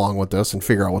go along with this and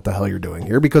figure out what the hell you're doing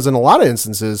here. Because in a lot of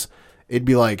instances, it'd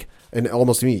be like, and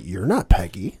almost to me, you're not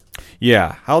Peggy.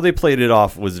 Yeah, how they played it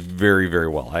off was very, very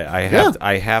well.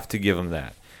 I have to give them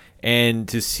that. And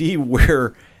to see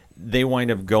where they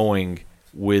wind up going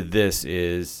with this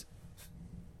is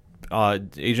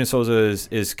Agent Souza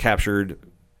is captured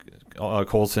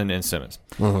Coulson and Simmons.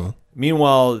 Mm-hmm.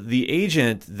 Meanwhile, the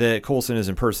agent that Coulson is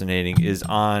impersonating is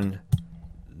on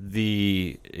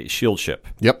the S.H.I.E.L.D. ship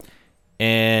Yep.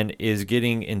 and is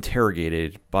getting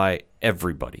interrogated by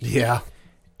everybody. Yeah.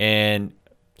 And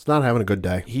It's not having a good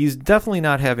day. he's definitely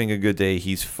not having a good day.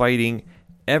 He's fighting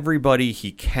everybody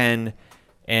he can,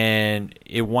 and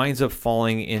it winds up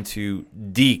falling into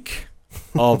Deke,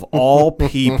 of all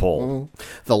people.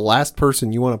 The last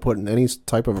person you want to put in any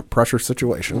type of a pressure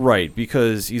situation. Right,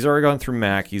 because he's already gone through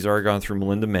Mac, he's already gone through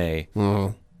Melinda May.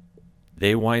 Mm-hmm.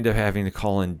 They wind up having to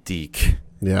call in Deke,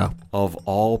 Yeah. of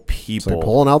all It's people. like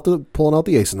pulling out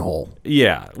the ace in the hole.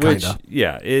 Yeah, which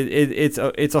Kinda.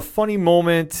 it's a funny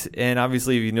moment, and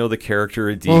obviously if you know the character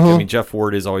of Deke, Mhm. I mean Jeff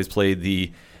Ward has always played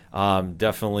the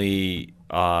definitely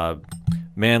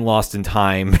man lost in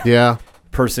time Yeah.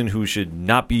 person who should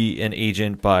not be an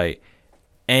agent by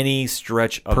any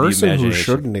stretch of the Person who imagination.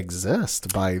 shouldn't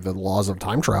exist by the laws of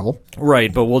time travel.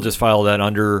 Right, but we'll just file that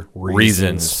under Reasons.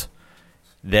 reasons.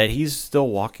 That he's still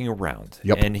walking around.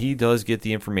 Yep. And he does get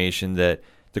the information that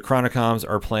the Chronicoms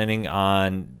are planning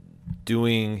on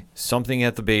doing something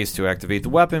at the base to activate the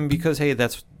weapon because, hey,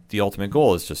 that's the ultimate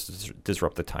goal, is just to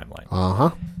disrupt the timeline. Uh-huh.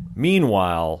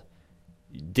 Meanwhile,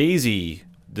 Daisy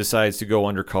decides to go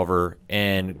undercover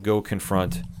and go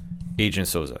confront Agent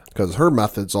Souza. Because her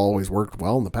methods always worked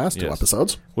well in the past two Yes.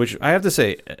 episodes. Which I have to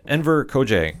say, Enver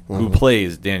Kojay, who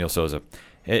plays Daniel Souza,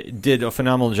 did a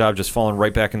phenomenal job just falling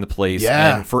right back into place.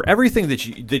 Yeah. And for everything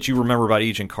that you remember about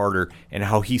Agent Carter and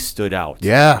how he stood out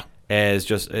Yeah. as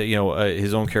just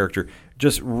his own character,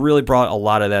 just really brought a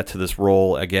lot of that to this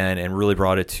role again, and really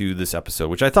brought it to this episode,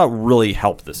 which I thought really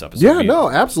helped this episode. Yeah, no,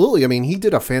 absolutely. I mean, he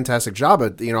did a fantastic job.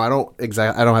 At, I don't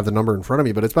have the number in front of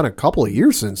me, but it's been a couple of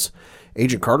years since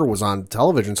Agent Carter was on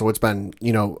television, so it's been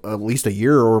at least a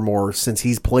year or more since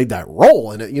he's played that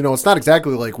role, and it's not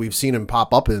exactly like we've seen him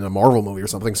pop up in a Marvel movie or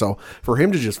something. So for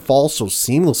him to just fall so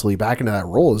seamlessly back into that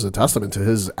role is a testament to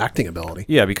his acting ability.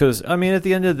 Yeah, because I mean, at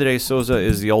the end of the day, Sousa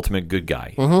is the ultimate good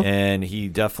guy, and he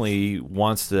definitely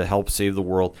wants to help save the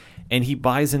world. And he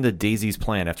buys into Daisy's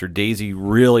plan after Daisy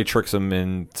really tricks him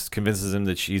and convinces him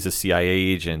that she's a CIA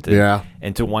agent,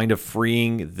 and to wind up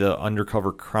freeing the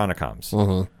undercover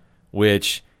Chronicoms.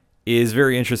 Which is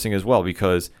very interesting as well,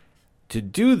 because to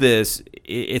do this,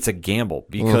 it's a gamble,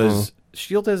 because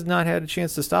S.H.I.E.L.D. has not had a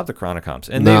chance to stop the Chronicoms.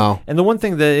 And and the one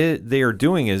thing that they are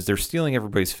doing is they're stealing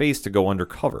everybody's face to go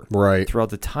undercover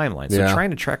throughout the timeline. So trying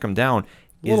to track them down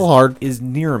is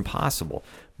near impossible.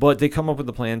 But they come up with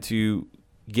a plan to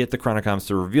get the Chronicoms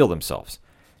to reveal themselves.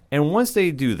 And once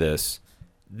they do this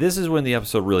is when the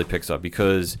episode really picks up,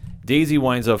 because Daisy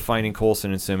winds up finding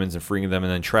Coulson and Simmons and freeing them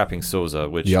and then trapping Sousa,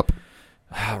 which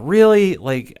really,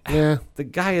 the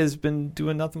guy has been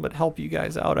doing nothing but help you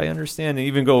guys out. I understand. And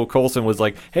even though Coulson was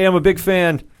like, hey, I'm a big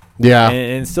fan. Yeah.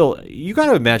 And still, you got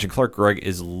to imagine Clark Gregg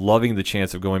is loving the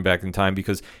chance of going back in time,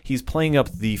 because he's playing up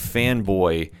the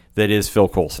fanboy that is Phil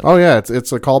Coulson. Oh, yeah.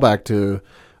 It's a callback to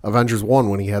Avengers 1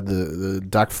 when he had the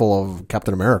deck full of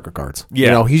Captain America cards.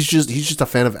 Yeah. He's just a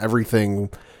fan of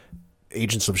everything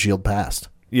Agents of S.H.I.E.L.D. past.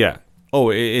 Yeah. Oh,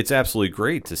 it's absolutely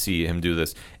great to see him do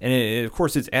this. And of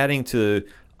course, it's adding to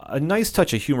a nice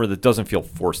touch of humor that doesn't feel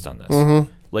forced on this.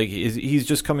 Like, he's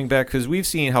just coming back, because we've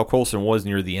seen how Coulson was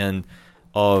near the end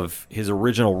of his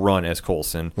original run as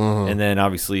Coulson. And then,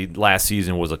 obviously, last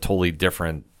season was a totally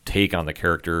different take on the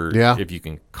character, if you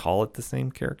can call it the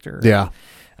same character. Yeah.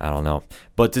 I don't know.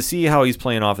 But to see how he's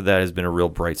playing off of that has been a real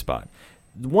bright spot.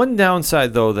 One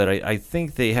downside, though, that I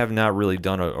think they have not really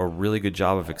done a really good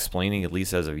job of explaining, at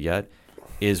least as of yet,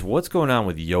 is what's going on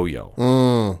with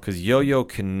Yo-Yo. Because Yo-Yo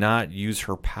cannot use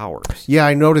her powers. Yeah,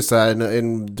 I noticed that.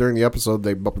 And during the episode,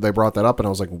 they brought that up, and I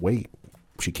was like, wait,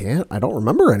 she can't? I don't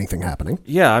remember anything happening.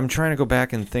 Yeah, I'm trying to go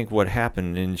back and think what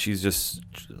happened, and she's just,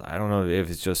 I don't know if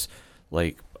it's just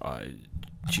like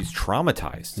she's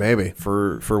traumatized. Maybe.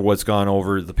 For what's gone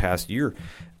over the past year.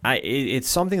 It's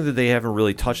something that they haven't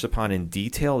really touched upon in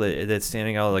detail that's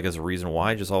standing out like as a reason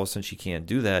why. Just all of a sudden she can't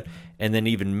do that. And then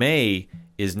even May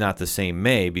is not the same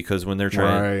May, because when they're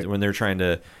trying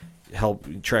to help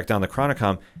track down the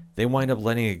Chronicom, they wind up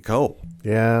letting it go.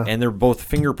 Yeah. And they're both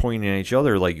finger pointing at each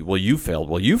other like, well, you failed.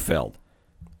 Well, you failed.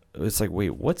 It's like,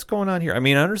 wait, what's going on here? I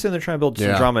mean, I understand they're trying to build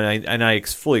some drama, and I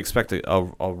fully expect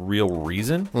a real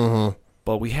reason,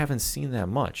 but we haven't seen that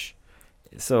much.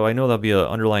 So I know that'll be an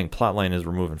underlying plot line as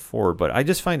we're moving forward, but I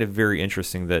just find it very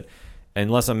interesting that,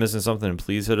 unless I'm missing something,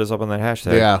 please hit us up on that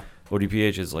hashtag. Yeah.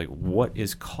 ODPH is like, what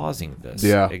is causing this?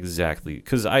 Yeah. Exactly.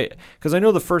 Because I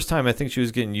know the first time I think she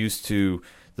was getting used to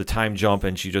the time jump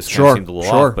and she just kind of seemed a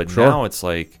little off, but now it's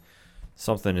like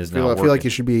something is not working. I feel like you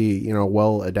should be,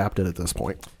 well adapted at this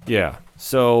point. Yeah.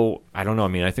 So I don't know. I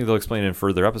mean, I think they'll explain it in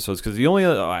further episodes, because the only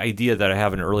idea that I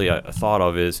have an early thought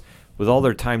of is, with all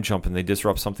their time jumping, they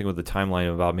disrupt something with the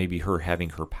timeline about maybe her having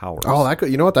her powers. Oh, that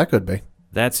could. You know what? That could be.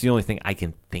 That's the only thing I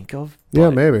can think of. Yeah,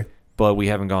 maybe. But we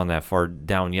haven't gone that far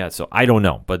down yet, so I don't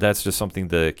know. But that's just something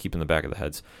to keep in the back of the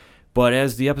heads. But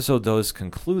as the episode does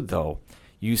conclude, though,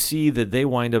 you see that they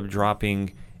wind up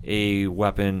dropping a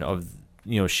weapon of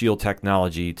S.H.I.E.L.D.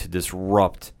 technology to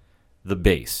disrupt the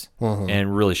base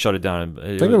and really shut it down.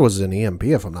 I think it was an EMP,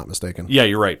 if I'm not mistaken. Yeah,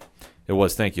 you're right. It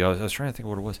was. Thank you. I was trying to think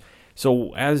of what it was.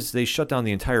 So as they shut down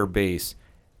the entire base,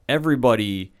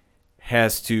 everybody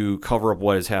has to cover up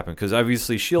what has happened, because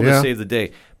obviously S.H.I.E.L.D. has saved the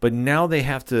day. But now they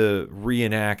have to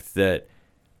reenact that,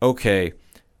 okay,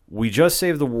 we just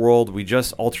saved the world, we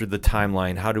just altered the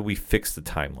timeline, how do we fix the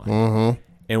timeline?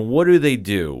 And what do?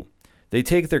 They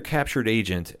take their captured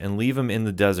agent and leave him in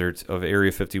the desert of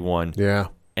Area 51. Yeah.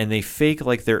 And they fake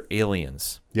like they're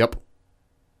aliens. Yep.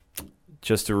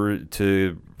 Just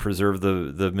to preserve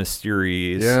the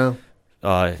mysterious,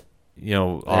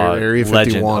 Area 51.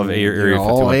 legend of Area 51.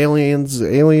 All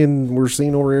alien we're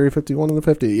seeing over Area 51 in the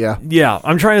 50. Yeah. Yeah,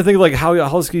 I'm trying to think like how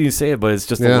else can you say it, but it's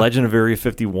just the legend of Area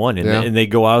 51, and they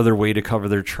go out of their way to cover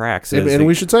their tracks. And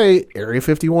we should say Area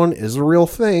 51 is a real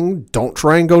thing. Don't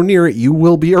try and go near it. You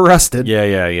will be arrested.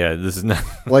 Yeah. This is not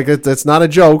like it's not a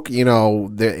joke.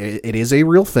 It is a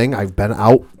real thing. I've been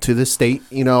out to this state,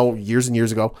 years and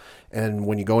years ago. And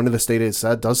when you go into the state, it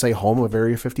does say home of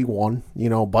Area 51,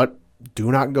 but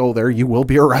do not go there. You will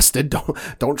be arrested.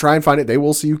 Don't try and find it. They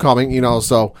will see you coming.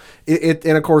 So it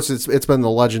and of course it's been the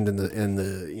legend in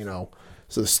the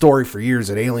so the story for years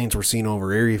that aliens were seen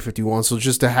over Area 51. So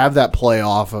just to have that play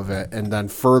off of it and then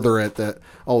further it that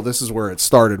this is where it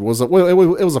started it was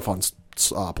a fun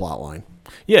plot line.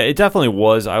 Yeah, it definitely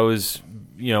was. I was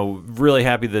really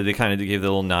happy that they kind of gave the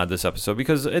little nod this episode,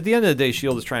 because at the end of the day,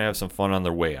 S.H.I.E.L.D. is trying to have some fun on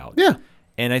their way out. Yeah.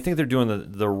 And I think they're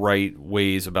doing the right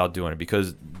ways about doing it,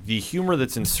 because the humor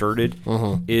that's inserted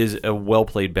is a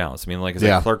well-played balance. I mean, like I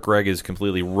said, Clark Gregg is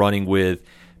completely running with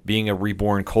being a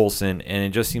reborn Coulson, and it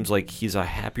just seems like he's a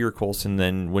happier Coulson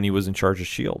than when he was in charge of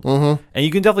S.H.I.E.L.D. And you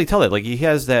can definitely tell that. Like, he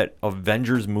has that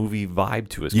Avengers movie vibe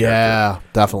to his character. Yeah,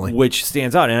 definitely. Which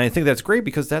stands out, and I think that's great,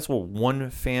 because that's what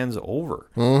won fans over.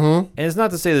 And it's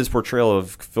not to say this portrayal of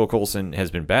Phil Coulson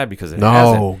has been bad, because it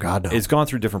hasn't. No, God, no. It's gone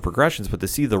through different progressions, but to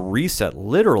see the reset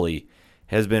literally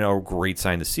has been a great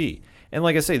sign to see. And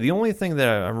like I say, the only thing that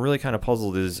I'm really kind of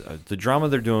puzzled is the drama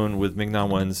they're doing with Ming-Na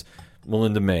Wen's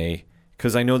Melinda May,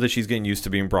 because I know that she's getting used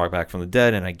to being brought back from the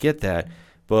dead, and I get that.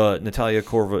 But Natalia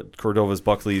Cordova's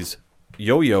Buckley's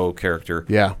Yo-Yo character,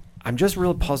 I'm just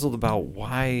real puzzled about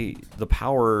why the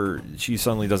power, she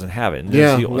suddenly doesn't have it. And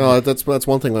that's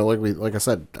one thing that like I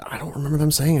said, I don't remember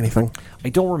them saying anything. I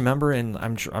don't remember, and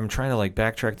I'm trying to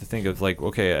backtrack to think of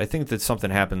okay, I think that something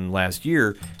happened last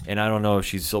year, and I don't know if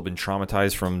she's still been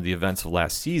traumatized from the events of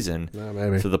last season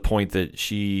to the point that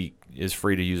she is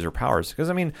free to use her powers. Because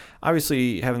I mean,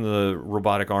 obviously having the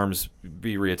robotic arms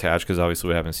be reattached, because obviously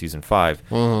what happened in season 5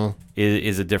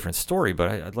 is a different story.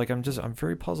 But I'm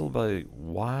very puzzled by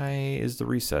why is the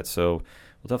reset. So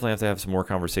we'll definitely have to have some more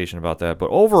conversation about that. But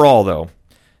overall, though,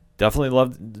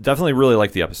 definitely really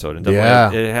liked the episode, and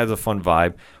definitely it has a fun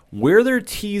vibe. Where they're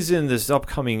teasing this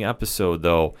upcoming episode,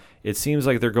 though, it seems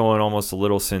like they're going almost a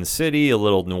little Sin City, a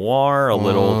little noir, a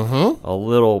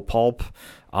little pulp.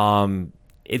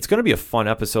 It's going to be a fun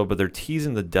episode, but they're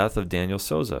teasing the death of Daniel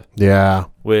Souza. Yeah.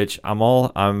 Which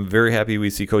I'm very happy we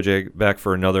see Kojak back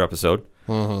for another episode.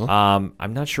 I'm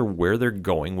not sure where they're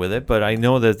going with it, but I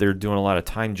know that they're doing a lot of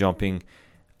time jumping.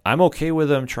 I'm okay with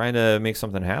them trying to make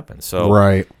something happen. So,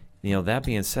 that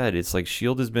being said, it's like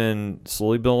S.H.I.E.L.D. has been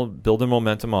slowly building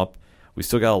momentum up. We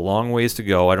still got a long ways to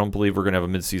go. I don't believe we're going to have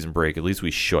a mid-season break. At least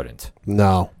we shouldn't.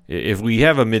 No. If we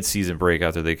have a mid-season break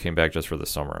after they came back just for the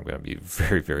summer, I'm going to be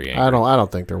very, very angry. I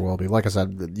don't think there will be. Like I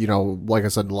said, in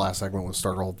the last segment with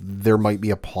Stargirl, there might be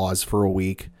a pause for a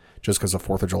week just because of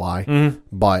 4th of July.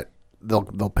 But they'll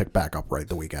pick back up right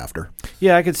the week after.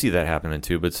 Yeah, I could see that happening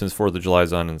too. But since 4th of July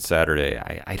is on Saturday,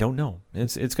 I don't know.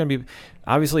 It's going to be,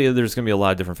 obviously there's going to be a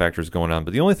lot of different factors going on.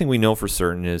 But the only thing we know for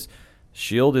certain is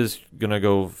S.H.I.E.L.D. is going to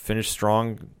go finish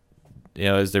strong,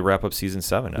 as they wrap up season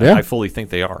 7. Yeah. I fully think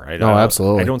they are.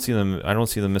 Absolutely. I don't see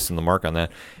them missing the mark on that.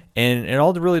 And it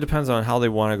all really depends on how they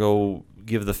want to go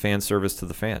give the fan service to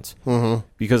the fans.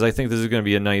 Because I think this is going to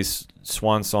be a nice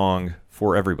swan song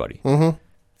for everybody.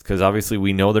 Because obviously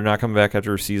we know they're not coming back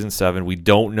after season 7. We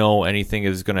don't know anything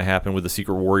is going to happen with the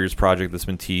Secret Warriors project that's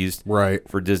been teased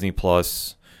for Disney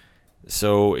Plus.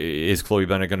 So is Chloe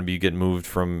Bennett going to be getting moved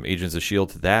from Agents of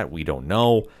S.H.I.E.L.D. to that? We don't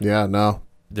know. Yeah, no.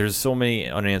 There's so many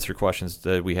unanswered questions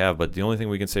that we have, but the only thing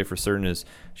we can say for certain is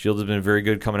S.H.I.E.L.D. has been very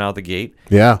good coming out the gate.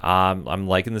 Yeah. I'm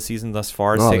liking the season thus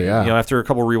far. Yeah. After a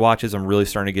couple rewatches, I'm really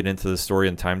starting to get into the story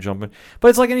and time jumping. But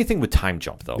it's like anything with time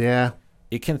jump, though. Yeah.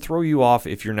 It can throw you off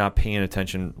if you're not paying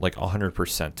attention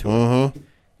 100% to it.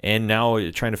 And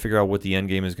now trying to figure out what the end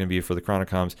game is going to be for the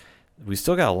Chronicoms, we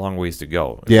still got a long ways to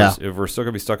go. If we're still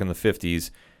going to be stuck in the 50s,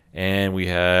 and we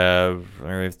have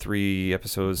 3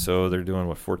 episodes, so they're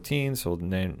doing, 14? So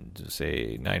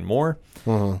say 9 more?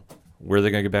 Where are they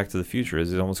going to get back to the future?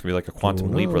 Is it almost going to be like a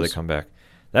quantum leap where they come back?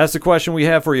 That's the question we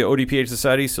have for you, ODPH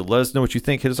Society. So let us know what you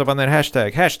think. Hit us up on that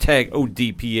hashtag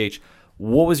ODPH.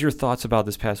 What was your thoughts about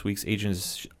this past week's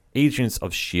Agents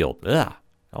of S.H.I.E.L.D.? I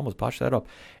almost botched that up.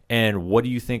 And what do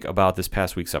you think about this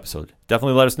past week's episode?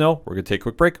 Definitely let us know. We're going to take a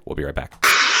quick break. We'll be right back.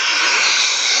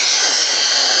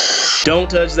 Don't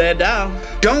touch that dial.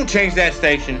 Don't change that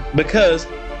station. Because,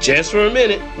 just for a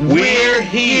minute, we're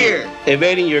here.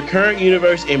 Invading your current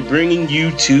universe and bringing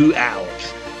you to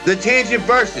ours. The Tangent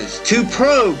Versus, to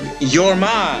probe your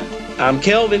mind. I'm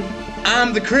Kelvin.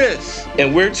 I'm the Chris.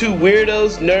 And we're 2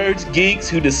 weirdos, nerds, geeks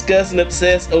who discuss and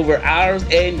obsess over ours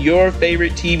and your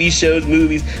favorite TV shows,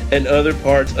 movies, and other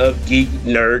parts of geek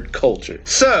nerd culture.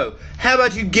 So, how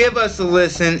about you give us a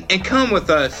listen and come with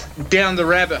us down the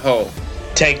rabbit hole?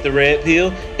 Take the red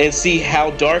pill and see how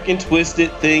dark and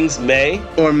twisted things may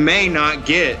or may not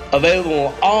get. Available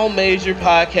on all major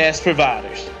podcast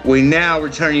providers. We now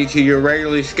return you to your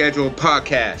regularly scheduled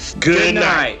podcast. Good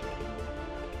night.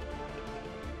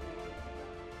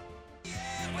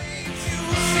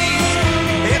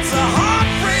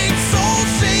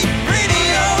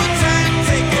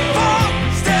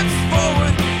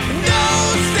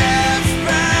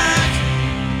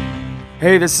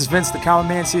 Hey, this is Vince the Common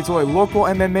Man Seattle, a local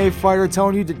MMA fighter,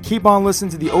 telling you to keep on listening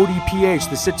to the ODPH,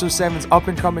 the 607's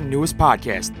up-and-coming newest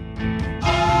podcast.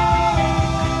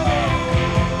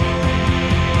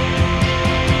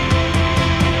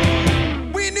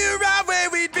 We knew right where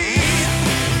we'd be,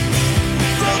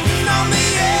 floating on the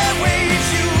airwaves,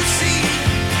 you see.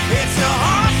 It's a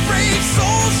heartbreak,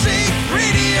 soul-shake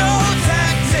radio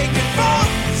attack, taking 4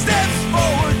 steps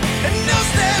forward and no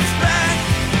steps back.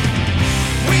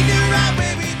 We knew right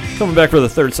where we'd be. Coming back for the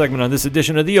third segment on this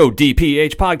edition of the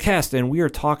ODPH podcast, and we are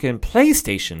talking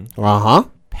PlayStation.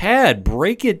 Pad,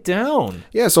 break it down.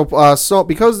 Yeah, so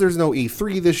because there's no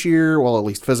E3 this year, well, at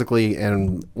least physically,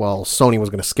 and well, Sony was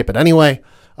going to skip it anyway.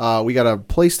 We got a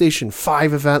PlayStation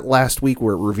 5 event last week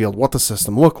where it revealed what the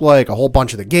system looked like, a whole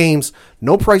bunch of the games.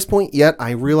 No price point yet.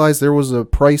 I realized there was a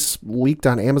price leaked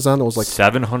on Amazon that was like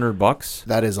 $700.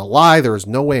 That is a lie. There is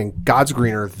no way in God's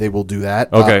greener they will do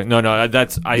that. Okay,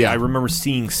 I remember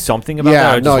seeing something about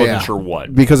that. I just wasn't sure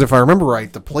what. Because if I remember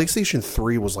right, the PlayStation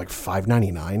 3 was like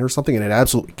 $599 or something, and it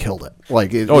absolutely killed it.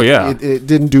 Like, it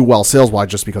didn't do well sales-wise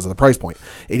just because of the price point.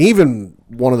 And even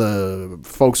one of the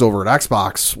folks over at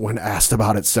Xbox, when asked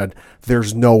about it, said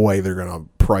there's no way they're going to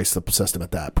price the system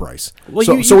at that price.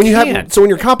 Well, so when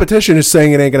your competition is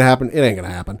saying it ain't going to happen, it ain't going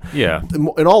to happen. Yeah.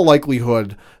 In all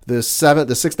likelihood, the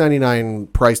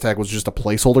 $699 price tag was just a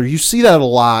placeholder. You see that a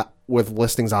lot with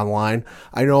listings online.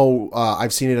 I know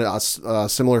I've seen it a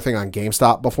similar thing on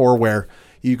GameStop before, where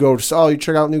you go you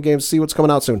check out new games, see what's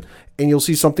coming out soon, and you'll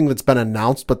see something that's been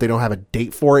announced, but they don't have a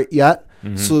date for it yet.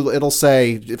 Mm-hmm. So it'll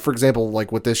say, for example,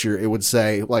 like with this year, it would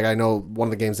say, like, I know one of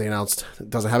the games they announced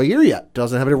doesn't have a year yet,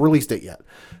 doesn't have a release date yet.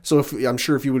 So I'm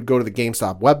sure if you would go to the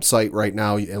GameStop website right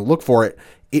now and look for it,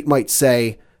 it might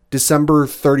say December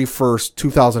 31st,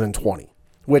 2020.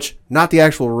 Which, not the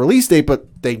actual release date, but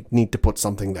they need to put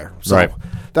something there. So right.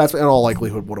 That's in all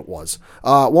likelihood what it was.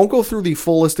 Won't go through the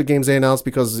full list of games they announced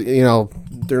because,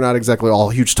 they're not exactly all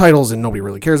huge titles and nobody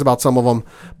really cares about some of them.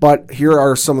 But here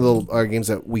are some of the games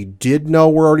that we did know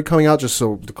were already coming out, just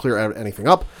so to clear anything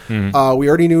up. Mm-hmm. We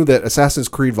already knew that Assassin's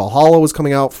Creed Valhalla was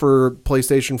coming out for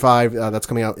PlayStation 5. That's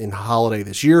coming out in holiday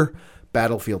this year.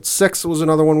 Battlefield 6 was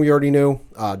another one we already knew.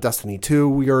 Destiny 2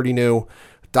 we already knew.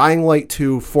 Dying Light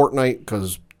 2, Fortnite,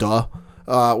 because duh.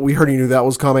 We already knew that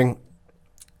was coming.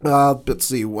 Let's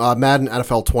see. Madden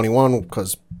NFL 21,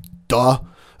 because duh.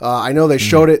 I know they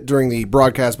showed it during the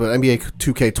broadcast, but NBA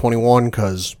 2K21,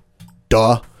 because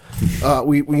duh.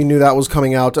 We knew that was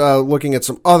coming out. Looking at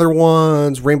some other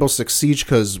ones, Rainbow Six Siege,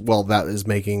 because, well, that is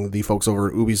making the folks over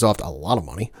at Ubisoft a lot of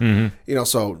money. Mm-hmm.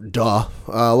 So duh.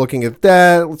 Looking at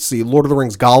that, let's see, Lord of the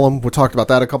Rings Gollum. We talked about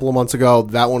that a couple of months ago.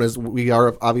 That one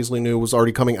obviously knew was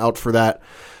already coming out for that.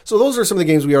 So those are some of the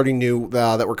games we already knew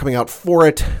that were coming out for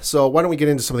it. So why don't we get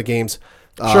into some of the games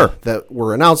that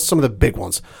were announced, some of the big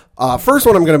ones. First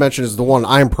one I'm going to mention is the one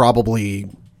I'm probably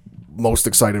most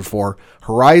excited for.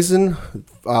 Horizon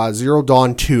Zero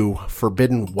Dawn 2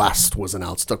 Forbidden West was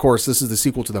announced. Of course, this is the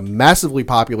sequel to the massively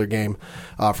popular game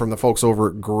from the folks over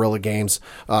at Guerrilla Games,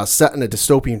 set in a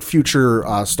dystopian future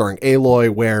starring Aloy,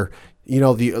 where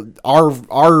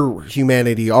our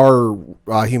humanity, our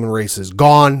human race is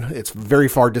gone. It's very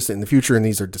far distant in the future, and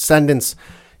these are descendants.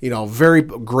 Very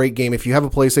great game. If you have a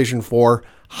PlayStation 4,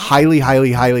 highly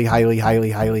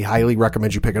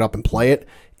recommend you pick it up and play it.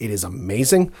 It is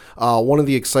amazing. One of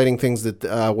the exciting things that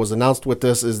was announced with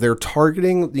this is they're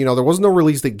targeting, there was no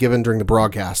release date given during the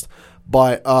broadcast,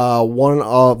 but one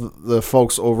of the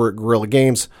folks over at Guerrilla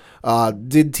Games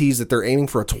did tease that they're aiming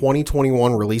for a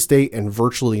 2021 release date and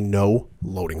virtually no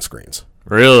loading screens.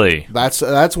 Really? That's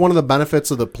one of the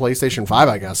benefits of the PlayStation 5,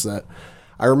 I guess, that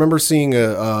I remember seeing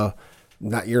one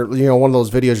of those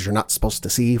videos you're not supposed to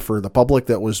see for the public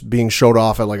that was being showed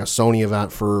off at like a Sony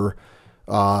event for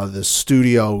the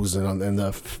studios and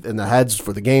the heads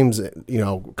for the games,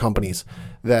 companies,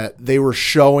 that they were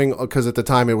showing, because at the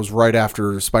time it was right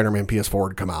after Spider-Man PS4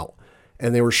 had come out,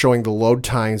 and they were showing the load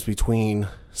times between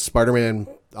Spider-Man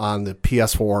on the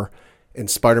PS4 and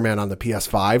Spider-Man on the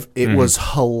PS5. It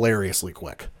was hilariously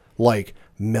quick, like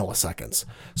milliseconds.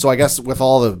 So I guess with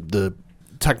all the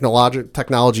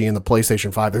technology in the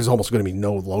PlayStation 5, there's almost going to be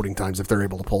no loading times if they're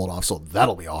able to pull it off. So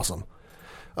that'll be awesome.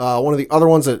 One of the other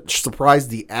ones that surprised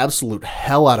the absolute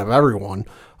hell out of everyone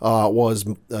was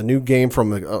a new game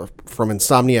from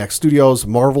Insomniac Studios,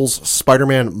 Marvel's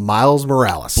Spider-Man Miles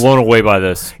Morales. Blown away by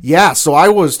this. Yeah, so I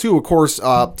was too. Of course,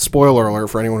 spoiler alert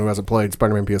for anyone who hasn't played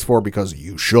Spider-Man PS4, because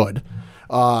you should.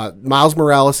 Miles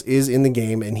Morales is in the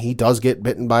game, and he does get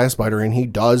bitten by a spider, and he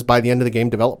does, by the end of the game,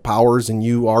 develop powers, and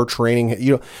you are training.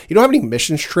 You don't have any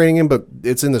missions training him, but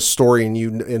it's in the story,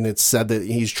 and it's said that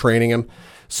he's training him.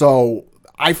 So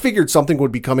I figured something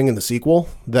would be coming in the sequel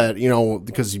that,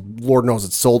 because Lord knows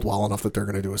it's sold well enough that they're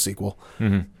going to do a sequel.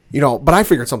 Mm-hmm. But I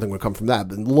figured something would come from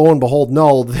that. And lo and behold,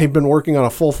 no, they've been working on a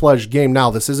full-fledged game now.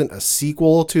 This isn't a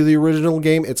sequel to the original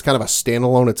game. It's kind of a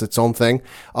standalone. It's its own thing.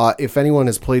 If anyone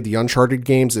has played the Uncharted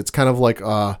games, it's kind of like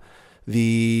I'm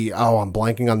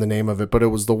blanking on the name of it, but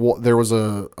there was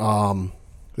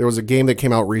a game that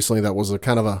came out recently that was a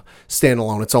kind of a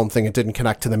standalone, its own thing. It didn't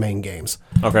connect to the main games.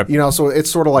 Okay. So it's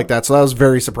sort of like that. So that was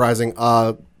very surprising.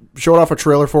 Showed off a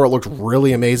trailer for it. Looked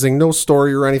really amazing. No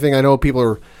story or anything. I know people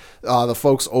are, the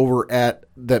folks over at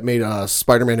that made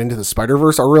Spider-Man Into the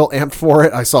Spider-Verse are real amped for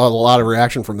it. I saw a lot of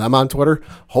reaction from them on Twitter.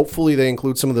 Hopefully they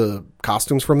include some of the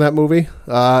costumes from that movie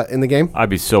in the game. I'd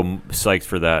be so psyched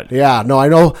for that. Yeah, no,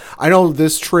 I know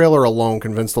this trailer alone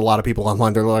convinced a lot of people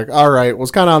online. They're like, all right, was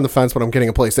kind of on the fence, but I'm getting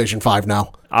a PlayStation 5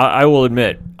 now. I will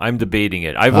admit, I'm debating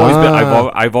it. I've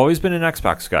always been an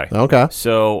Xbox guy. Okay.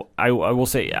 So I will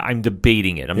say I'm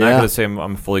debating it. I'm not going to say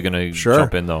I'm fully going to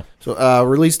jump in, though. So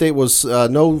release date was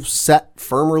no set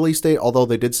firm release date,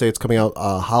 although they did say it's coming out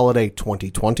holiday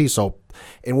 2020. So,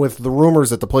 and with the rumors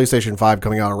that the PlayStation 5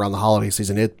 coming out around the holiday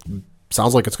season, it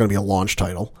sounds like it's going to be a launch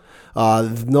title.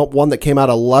 One that came out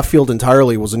of left field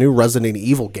entirely was a new Resident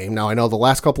Evil game. Now, I know the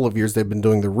last couple of years they've been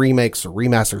doing the remakes or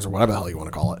remasters or whatever the hell you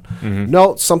want to call it. Mm-hmm.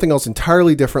 No, something else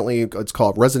entirely differently. It's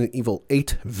called Resident Evil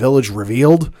 8 Village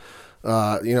Revealed.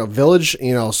 Village,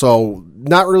 so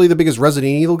not really the biggest Resident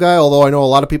Evil guy, although I know a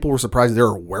lot of people were surprised there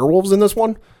are werewolves in this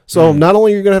one. So not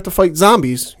only are you going to have to fight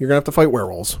zombies, you're going to have to fight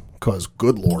werewolves. Because,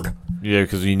 good Lord. Yeah,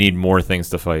 because you need more things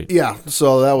to fight. Yeah,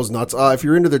 so that was nuts. If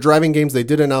you're into the driving games, they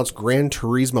did announce Gran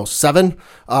Turismo 7.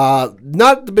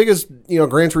 Not the biggest,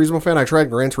 Gran Turismo fan. I tried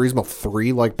Gran Turismo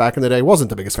 3, like, back in the day. Wasn't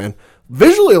the biggest fan.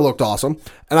 Visually, it looked awesome.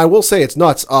 And I will say it's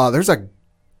nuts. There's a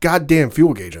goddamn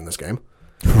fuel gauge in this game.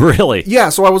 Really? Yeah,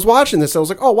 so I was watching this, and I was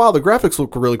like, oh, wow, the graphics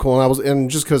look really cool. And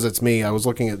just because it's me, I was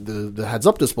looking at the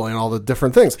heads-up display and all the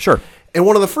different things. Sure. And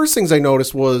one of the first things I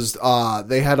noticed was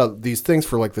they had these things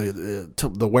for, like,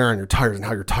 the wear on your tires and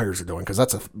how your tires are doing, because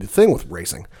that's a thing with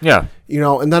racing. Yeah.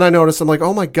 And then I noticed, I'm like,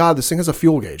 oh, my God, this thing has a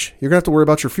fuel gauge. You're going to have to worry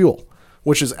about your fuel,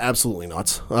 which is absolutely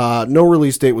nuts. No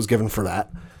release date was given for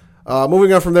that.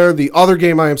 Moving on from there, the other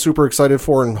game I am super excited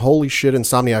for, and holy shit,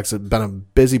 Insomniacs have been a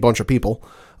busy bunch of people.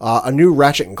 A new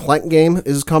Ratchet & Clank game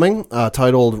is coming,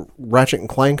 titled Ratchet &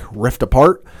 Clank Rift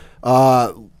Apart.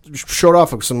 Showed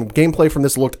off some gameplay from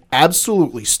this. Looked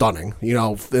absolutely stunning.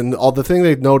 And all the thing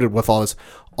they noted with all this,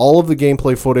 all of the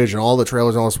gameplay footage and all the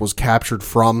trailers and all this was captured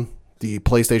from the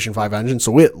PlayStation 5 engine,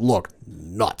 so it looked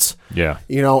nuts. Yeah.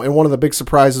 And one of the big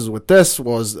surprises with this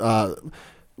was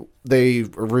they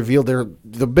revealed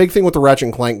the big thing with the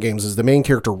Ratchet & Clank games is the main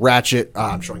character Ratchet.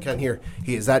 I'm showing Ken here.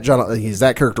 He's that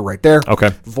character right there.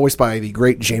 Okay. Voiced by the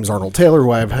great James Arnold Taylor,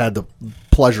 who I've had the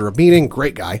pleasure of meeting.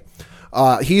 Great guy.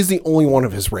 He's the only one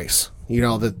of his race.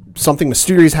 That something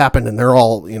mysterious happened and they're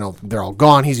all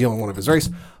gone. He's the only one of his race.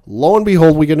 Lo and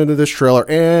behold, we get into this trailer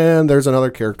and there's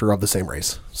another character of the same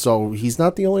race. So he's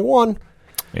not the only one.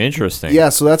 Interesting. Yeah,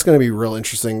 so that's going to be real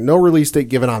interesting. No release date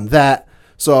given on that.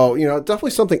 So,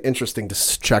 definitely something interesting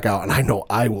to check out, and I know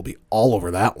I will be all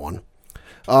over that one.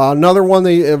 Another one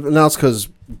they announced, because,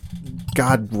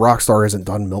 God, Rockstar isn't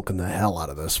done milking the hell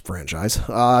out of this franchise.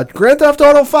 Grand Theft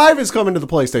Auto 5 is coming to the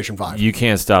PlayStation 5. You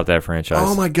can't stop that franchise.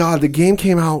 Oh, my God. The game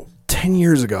came out 10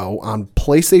 years ago on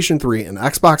PlayStation 3 and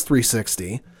Xbox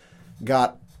 360,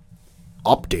 got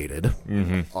updated,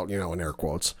 in air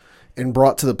quotes, and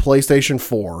brought to the PlayStation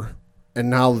 4. And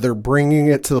now they're bringing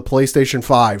it to the PlayStation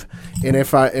 5. And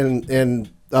it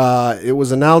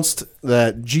was announced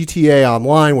that GTA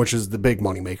Online, which is the big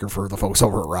moneymaker for the folks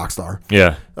over at Rockstar.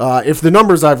 Yeah. If the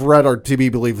numbers I've read are to be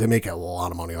believed, they make a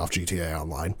lot of money off GTA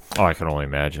Online. Oh, I can only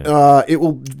imagine.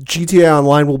 GTA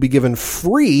Online will be given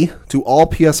free to all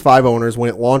PS5 owners when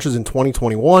it launches in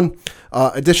 2021.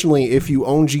 Additionally, if you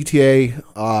own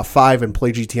GTA 5 and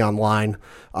play GTA Online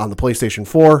on the PlayStation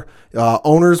 4,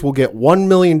 owners will get $1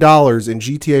 million in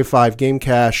GTA 5 game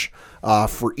cash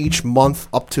for each month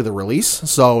up to the release.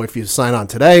 So if you sign on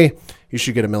today, you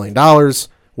should get $1 million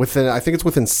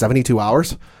within 72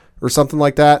 hours or something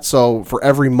like that. So for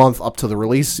every month up to the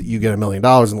release, you get $1 million.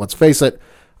 And let's face it,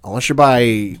 unless you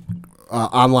buy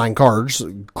online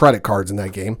credit cards in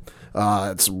that game,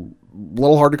 it's a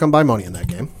little hard to come by money in that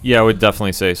game. Yeah, I would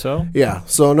definitely say so. Yeah.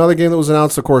 So another game that was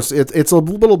announced, of course, it's a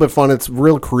little bit fun. It's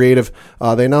real creative.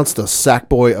 They announced a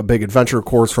Sackboy: A Big Adventure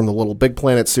course from the Little Big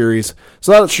Planet series.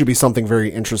 So that should be something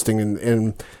very interesting.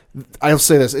 And I'll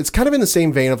say this, it's kind of in the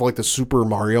same vein of like the Super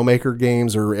Mario Maker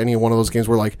games or any one of those games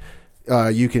where like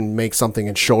you can make something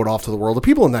and show it off to the world. The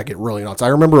people in that get really nuts. I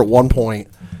remember at one point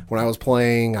when I was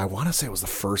playing, I want to say it was the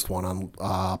first one on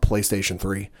PlayStation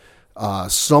 3.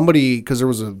 Somebody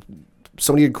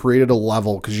had created a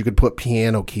level because you could put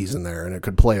piano keys in there and it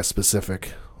could play a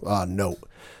specific note.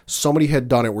 Somebody had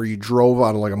done it where you drove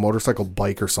on like a motorcycle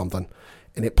bike or something,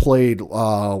 and it played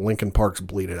Linkin Park's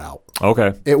 "Bleed It Out."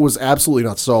 Okay. It was absolutely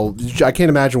nuts. So I can't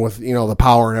imagine with the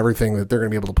power and everything that they're going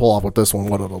to be able to pull off with this one,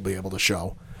 what it'll be able to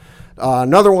show.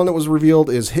 Another one that was revealed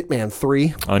is Hitman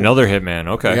 3. Another Hitman,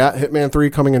 okay. Yeah, Hitman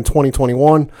 3 coming in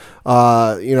 2021,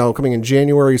 coming in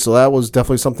January, so that was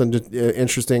definitely something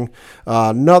interesting.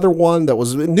 Another one that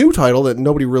was a new title that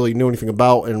nobody really knew anything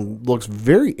about and looks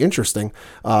very interesting,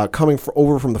 coming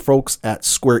over from the folks at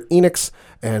Square Enix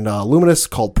and Luminous,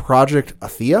 called Project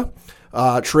Athia.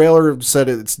 Trailer said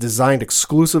it's designed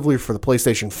exclusively for the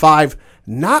PlayStation 5.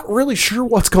 Not really sure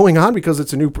what's going on because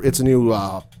it's a new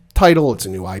title, it's a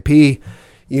new IP,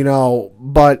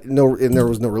 but there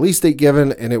was no release date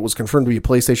given, and it was confirmed to be a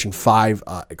PlayStation 5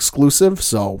 exclusive.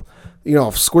 So,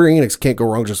 if Square Enix can't go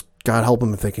wrong, just God help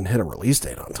them if they can hit a release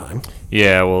date on time.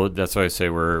 Yeah, well, that's why I say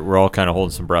we're all kind of holding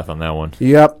some breath on that one.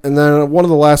 Yep, and then one of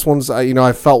the last ones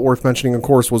I felt worth mentioning, of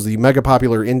course, was the mega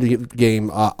popular indie game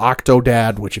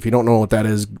Octodad, which if you don't know what that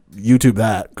is, YouTube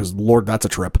that, because Lord, that's a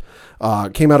trip.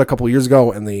 Came out a couple years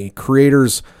ago, and the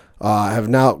creators have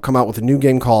now come out with a new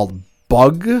game called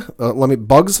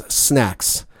Bugs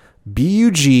Snacks,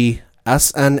 BUGSNAX.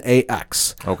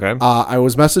 Okay. I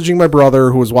was messaging my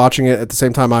brother who was watching it at the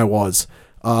same time I was.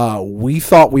 We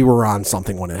thought we were on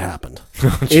something when it happened.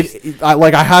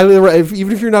 I highly,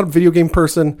 even if you're not a video game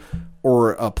person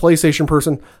or a PlayStation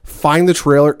person, find the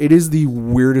trailer. It is the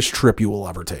weirdest trip you will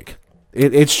ever take.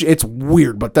 It's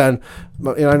weird, but then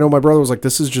I know my brother was like,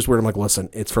 "This is just weird." I'm like, "Listen,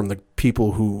 it's from the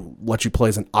people who let you play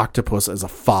as an octopus as a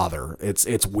father.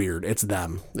 It's weird. It's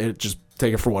them. Just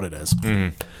take it for what it is."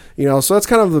 Mm-hmm. So that's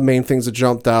kind of the main things that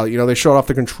jumped out. They showed off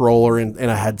the controller and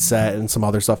a headset and some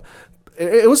other stuff.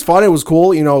 It was fun. It was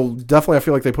cool. Definitely, I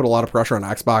feel like they put a lot of pressure on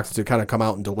Xbox to kind of come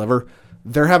out and deliver.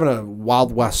 They're having a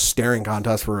Wild West staring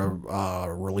contest for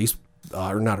a release.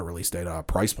 Or not a release date,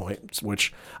 price point,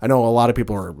 which I know a lot of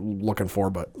people are looking for,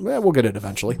 but we'll get it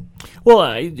eventually.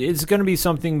 Well, it's going to be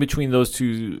something between those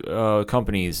two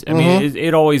companies. I mean,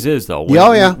 it always is, though.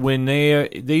 When they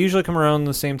usually come around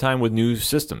the same time with new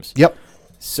systems. Yep.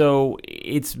 So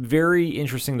it's very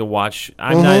interesting to watch.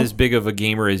 I'm not as big of a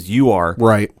gamer as you are,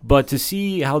 right? But to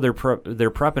see how they're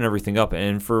prepping everything up,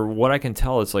 and for what I can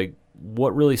tell, it's like,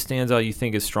 what really stands out you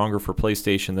think is stronger for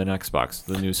PlayStation than Xbox,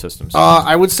 the new systems?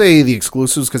 I would say the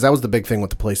exclusives, because that was the big thing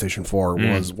with the PlayStation 4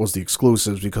 was the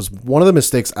exclusives, because one of the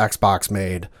mistakes Xbox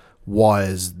made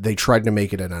was they tried to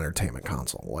make it an entertainment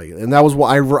console. And that was what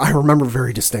I remember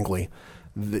very distinctly.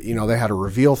 They had a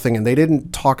reveal thing, and they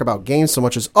didn't talk about games so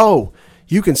much as,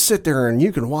 you can sit there and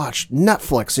you can watch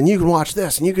Netflix, and you can watch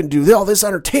this, and you can do all this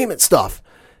entertainment stuff.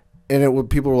 And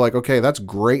people were like, okay, that's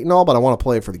great and all, but I want to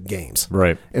play it for the games.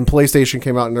 Right. And PlayStation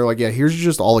came out and they're like, yeah, here's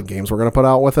just all the games we're going to put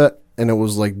out with it. And it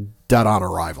was like dead on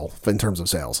arrival in terms of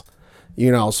sales.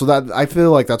 So that I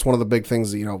feel like that's one of the big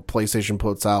things that, PlayStation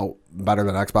puts out better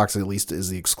than Xbox, at least, is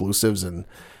the exclusives and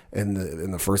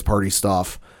the first party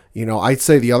stuff. I'd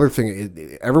say the other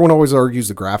thing, everyone always argues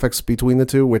the graphics between the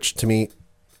two, which to me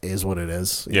is what it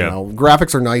is.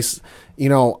 Graphics are nice.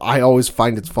 I always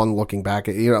find it's fun looking back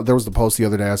at, there was the post the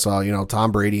other day I saw,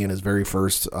 Tom Brady in his very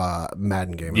first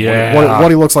Madden game. Yeah. What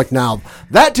he looks like now.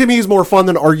 That to me is more fun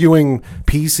than arguing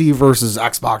PC versus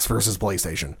Xbox versus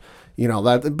PlayStation.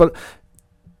 But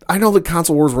I know that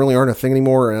console wars really aren't a thing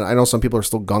anymore, and I know some people are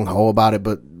still gung-ho about it,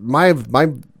 but my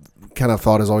kind of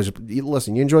thought is always,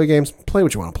 listen, you enjoy games, play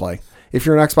what you want to play. If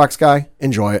you're an Xbox guy,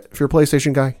 enjoy it. If you're a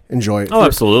PlayStation guy, enjoy it.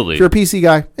 Absolutely. If you're a PC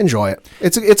guy, enjoy it.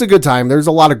 It's a good time. There's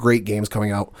a lot of great games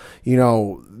coming out. You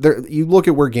look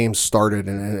at where games started,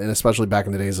 and especially back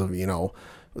in the days of,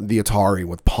 the Atari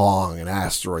with Pong and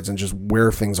Asteroids, and just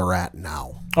where things are at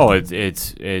now. Oh,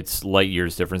 it's light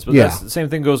years difference, but that's the same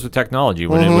thing goes with technology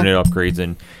when it upgrades,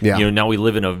 and now we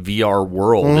live in a VR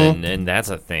world, and that's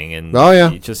a thing, and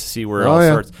just to see where it all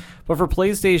starts. But for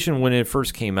PlayStation, when it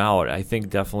first came out, I think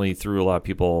definitely threw a lot of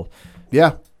people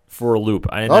for a loop.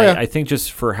 And I think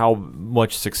just for how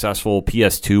much successful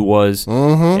PS2 was,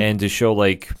 and to show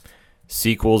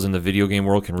sequels in the video game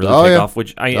world can really take off,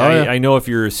 which I know if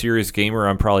you're a serious gamer,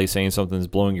 I'm probably saying something that's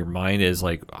blowing your mind is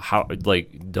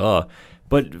duh.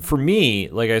 But for me,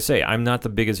 like I say, I'm not the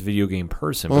biggest video game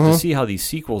person, but to see how these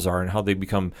sequels are and how they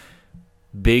become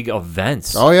big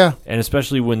events. And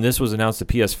especially when this was announced, the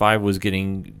PS5 was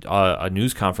getting a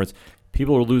news conference.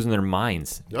 people are losing their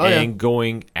minds and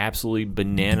going absolutely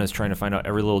bananas trying to find out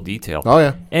every little detail. Oh,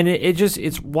 yeah. And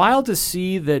it's wild to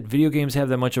see that video games have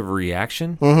that much of a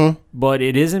reaction, but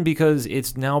it isn't because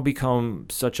it's now become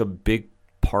such a big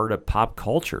part of pop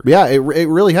culture. Yeah, it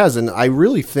really has. And I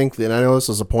really think that, and I know this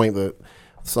is a point that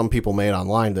some people made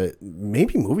online, that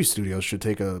maybe movie studios should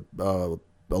take a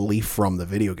leaf from the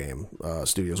video game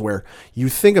studios, where you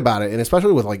think about it, and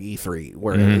especially with like E3,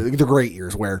 where the great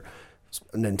years where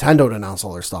Nintendo would announce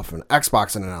all their stuff, and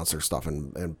Xbox would announce their stuff,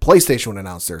 and PlayStation would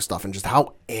announce their stuff, and just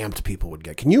how amped people would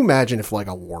get. Can you imagine if like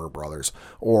a Warner Brothers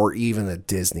or even a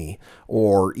Disney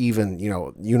or even,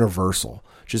 Universal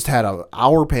just had an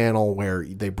hour panel where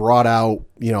they brought out,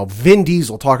 Vin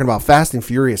Diesel talking about Fast and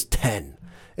Furious 10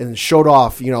 and showed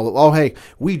off, oh, hey,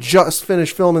 we just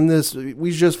finished filming this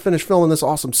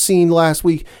awesome scene last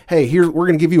week. Hey, we're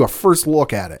going to give you a first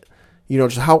look at it.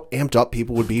 Just how amped up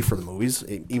people would be for the movies,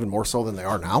 even more so than they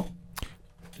are now.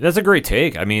 That's a great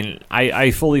take. I mean,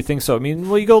 I fully think so. I mean,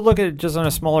 well, you go look at it just on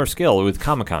a smaller scale with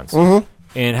Comic-Cons.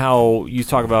 And how you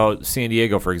talk about San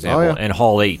Diego, for example, and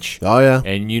Hall H. Oh, yeah.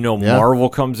 And Marvel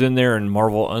comes in there and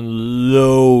Marvel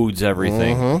unloads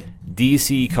everything.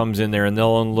 DC comes in there and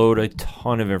they'll unload a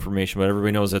ton of information, but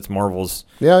everybody knows that's Marvel's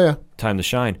time to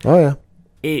shine. Oh, yeah.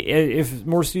 If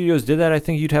more studios did that, I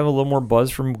think you'd have a little more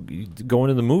buzz from going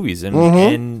to the movies.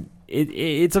 And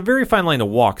it's a very fine line to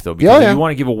walk, though, because you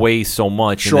want to give away so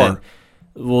much. Sure. And then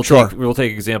we'll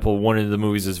take example. One of the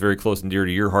movies that's very close and dear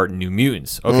to your heart, New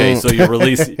Mutants. Okay, so you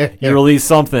release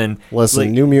something.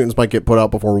 Listen, New Mutants might get put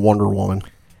out before Wonder Woman.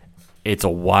 It's a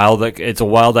wild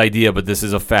idea, but this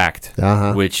is a fact,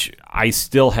 which I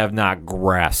still have not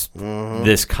grasped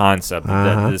this concept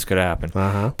that this could happen.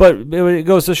 But it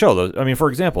goes to show, though. I mean, for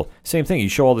example, same thing. You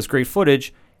show all this great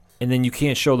footage, and then you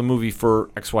can't show the movie for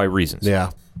XY reasons.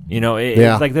 Yeah.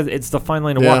 It's like it's the fine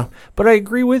line to walk. But I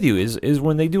agree with you. Is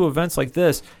when they do events like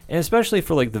this, and especially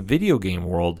for like the video game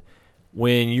world,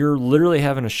 when you're literally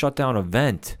having a shutdown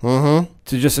event to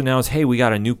just announce, hey, we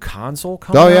got a new console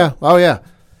coming out. Oh, yeah.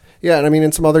 Yeah, and I mean,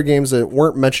 in some other games that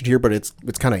weren't mentioned here, but it's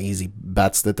kind of easy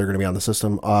bets that they're going to be on the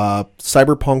system.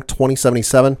 Cyberpunk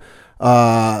 2077.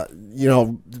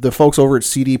 The folks over at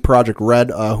CD Projekt Red,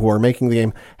 who are making the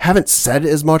game, haven't said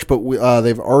as much, but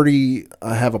they've already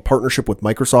have a partnership with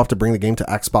Microsoft to bring the game to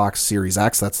Xbox Series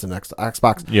X. That's the next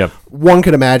Xbox. Yep. One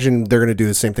could imagine they're going to do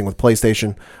the same thing with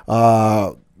PlayStation.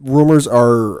 Rumors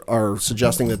are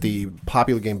suggesting that the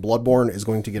popular game Bloodborne is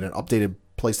going to get an updated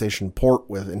PlayStation port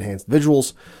with enhanced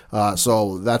visuals.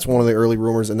 So that's one of the early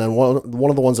rumors. And then one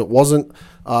of the ones that wasn't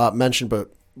mentioned, but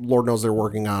Lord knows they're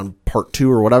working on part 2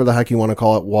 or whatever the heck you want to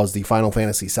call it, was the Final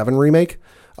Fantasy VII remake.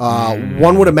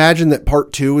 One would imagine that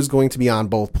part 2 is going to be on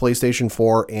both PlayStation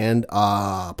 4 and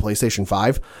PlayStation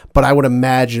 5, but I would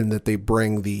imagine that they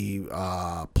bring the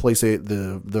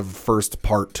the first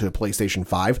part to PlayStation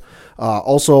 5.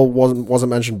 Also wasn't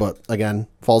mentioned, but again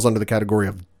falls under the category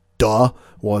of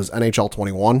was NHL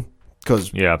 21.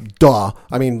 Because,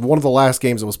 I mean, one of the last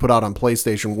games that was put out on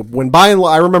PlayStation,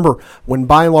 I remember when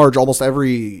by and large almost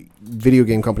every video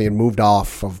game company had moved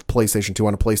off of PlayStation 2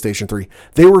 onto PlayStation 3,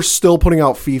 they were still putting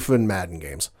out FIFA and Madden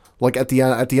games. Like at the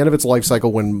end of its life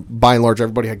cycle, when by and large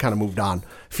everybody had kind of moved on,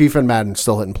 FIFA and Madden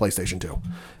still hitting PlayStation 2.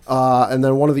 And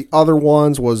then one of the other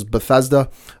ones was Bethesda.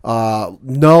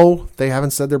 No, they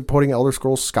haven't said they're putting Elder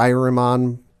Scrolls Skyrim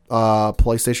on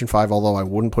PlayStation 5, although I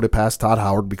wouldn't put it past Todd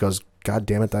Howard because God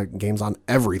damn it, that game's on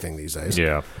everything these days.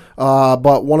 Yeah.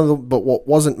 But what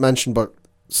wasn't mentioned, but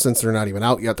since they're not even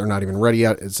out yet, they're not even ready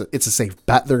yet, it's a safe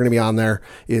bet they're going to be on there,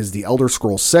 is the Elder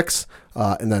Scrolls 6,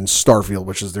 and then Starfield,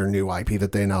 which is their new IP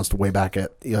that they announced way back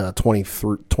at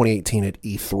 2018 at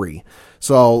E3.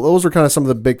 So those are kind of some of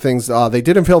the big things. They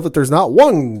did unveil that there's not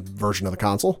one version of the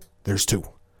console, there's 2.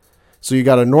 So you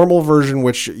got a normal version,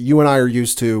 which you and I are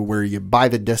used to, where you buy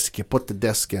the disc, you put the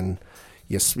disc in,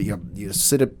 you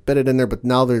bit it in there, but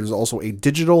now there's also a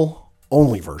digital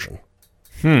only version.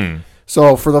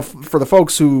 So for the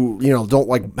folks who don't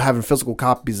like having physical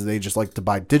copies, they just like to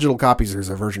buy digital copies, there's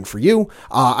a version for you.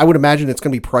 I would imagine it's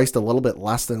going to be priced a little bit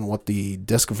less than what the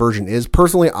disc version is.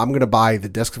 Personally, I'm going to buy the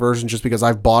disc version just because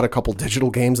I've bought a couple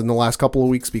digital games in the last couple of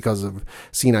weeks because of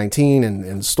C19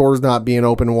 and stores not being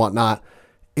open and whatnot.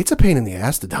 It's a pain in the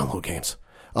ass to download games.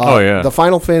 The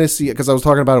Final Fantasy, because I was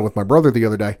talking about it with my brother the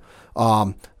other day.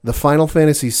 The Final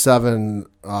Fantasy VII,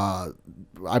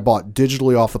 I bought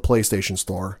digitally off the PlayStation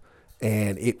Store,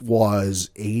 and it was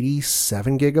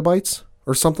 87 gigabytes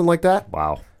or something like that.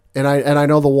 Wow. And I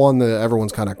know the one that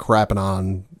everyone's kind of crapping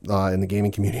on in the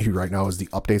gaming community right now is the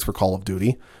updates for Call of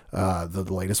Duty, the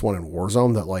latest one in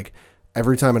Warzone. That, like,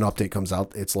 Every time an update comes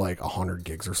out, it's like 100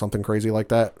 gigs or something crazy like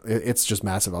that. It's just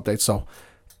massive updates. So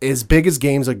as big as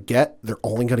games get, they're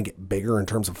only going to get bigger in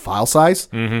terms of file size.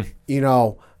 Mm-hmm. You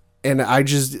know, and I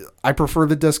prefer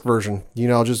the disc version. You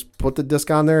know, just put the disc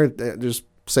on there, just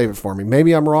save it for me.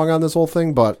 Maybe I'm wrong on this whole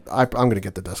thing, but I'm going to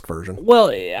get the disc version. Well,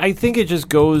 I think it just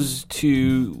goes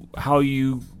to how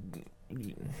you...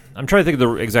 I'm trying to think of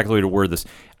the exact way to word this.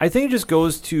 I think it just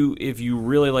goes to if you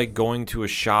really like going to a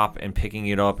shop and picking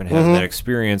it up and having that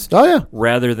experience,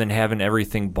 rather than having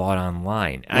everything bought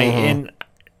online. And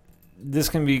this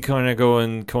can be kind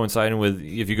of coinciding with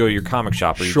if you go to your comic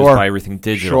shop or you just buy everything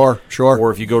digital. Sure.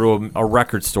 Or if you go to a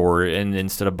record store and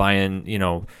instead of buying,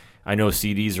 I know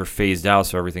CDs are phased out,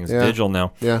 so everything's digital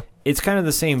now. Yeah. It's kind of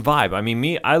the same vibe. I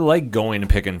mean, I like going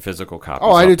and picking physical copies.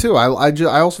 Oh, I do too.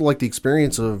 I also like the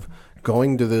experience of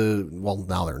going to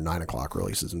now they're 9 o'clock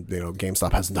releases, and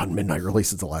GameStop hasn't done midnight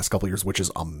releases the last couple of years, which is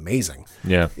amazing.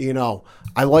 Yeah.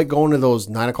 I like going to those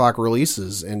 9 o'clock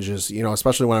releases and just,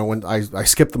 especially when I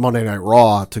skipped the Monday Night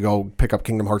Raw to go pick up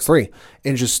Kingdom Hearts 3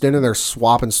 and just standing there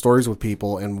swapping stories with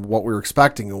people and what we were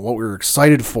expecting and what we were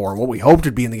excited for and what we hoped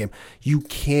would be in the game. You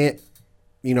can't,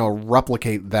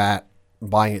 replicate that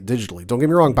buying it digitally. Don't get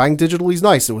me wrong, buying digitally is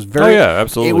nice. It was very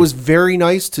absolutely. It was very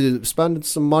nice to spend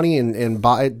some money and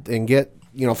buy it and get,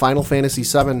 Final Fantasy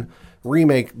VII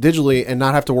Remake digitally and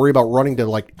not have to worry about running to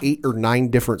like 8 or 9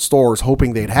 different stores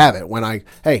hoping they'd have it. When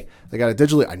they got it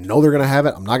digitally, I know they're going to have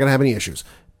it. I'm not going to have any issues.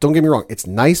 Don't get me wrong, it's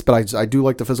nice, but I do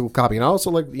like the physical copy. And I also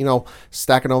like,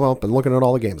 stacking them up and looking at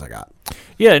all the games I got.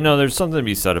 Yeah, no, there's something to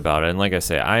be said about it. And like I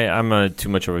say, I'm too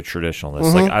much of a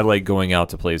traditionalist. Like I like going out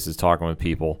to places, talking with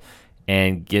people,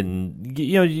 and getting,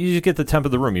 you just get the temp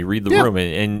of the room. You read the room,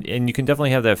 and you can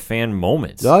definitely have that fan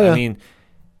moment. Oh, yeah. I mean,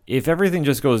 if everything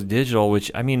just goes digital,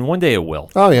 which, I mean, one day it will.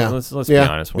 Oh, yeah. Let's be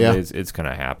honest. One day it's going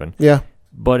to happen. Yeah.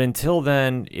 But until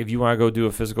then, if you want to go do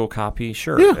a physical copy,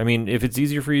 sure. Yeah. I mean, if it's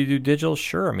easier for you to do digital,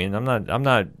 sure. I mean, I'm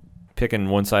not picking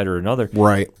one side or another.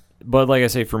 Right. But like I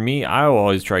say, for me, I will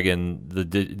always try getting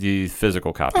the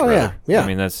physical copy. Oh, rather. yeah. I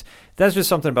mean, that's just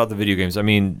something about the video games. I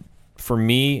mean, for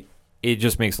me, it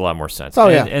just makes a lot more sense. Oh,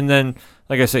 yeah. And then,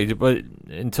 like I say, but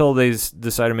until they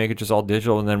decide to make it just all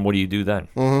digital, and then what do you do then?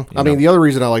 Mm-hmm. I mean, the other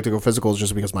reason I like to go physical is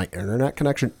just because my internet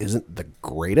connection isn't the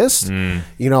greatest. And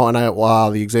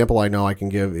the example I know I can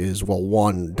give is,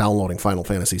 one, downloading Final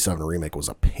Fantasy VII Remake was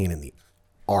a pain in the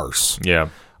arse. Yeah.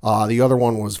 The other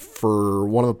one was for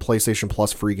one of the PlayStation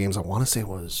Plus free games, I want to say it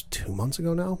was 2 months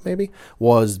ago now, maybe,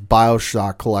 was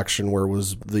BioShock Collection, where it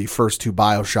was the first 2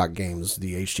 BioShock games,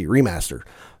 the HD remaster.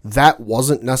 That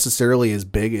wasn't necessarily as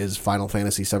big as Final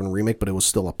Fantasy VII Remake, but it was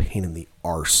still a pain in the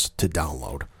arse to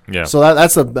download. Yeah. So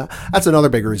that's another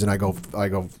big reason I go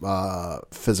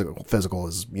physical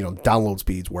is, download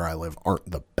speeds where I live aren't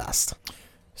the best.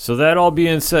 So that all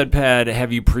being said, Pad,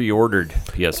 have you pre-ordered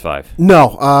PS5?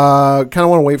 No, kind of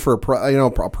want to wait for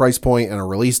a price point and a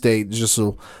release date, just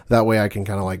so that way I can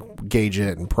kind of like gauge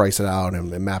it and price it out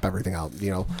and map everything out.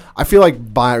 I feel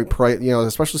like by price,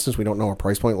 especially since we don't know a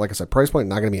price point. Like I said, price point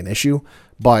not going to be an issue,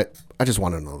 but I just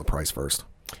want to know the price first.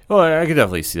 Well, I could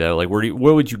definitely see that. Like,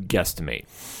 what would you guesstimate?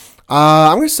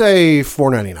 I'm going to say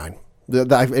 $499.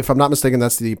 If I'm not mistaken,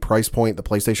 that's the price point the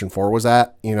PlayStation 4 was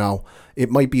at. It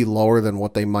might be lower than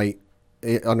what they might,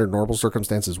 under normal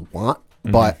circumstances, want.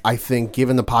 Mm-hmm. But I think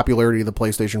given the popularity of the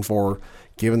PlayStation 4,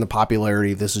 given the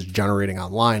popularity this is generating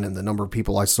online and the number of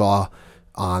people I saw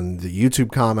on the YouTube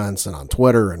comments and on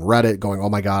Twitter and Reddit going, oh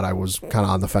my God, I was kind of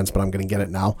on the fence, but I'm going to get it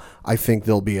now. I think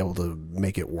they'll be able to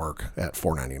make it work at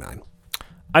 $499.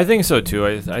 I think so too.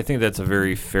 I think that's a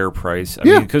very fair price. I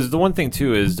mean, because the one thing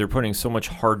too is they're putting so much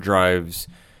hard drives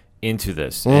into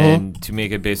this, and to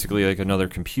make it basically like another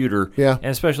computer. Yeah. And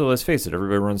especially, let's face it,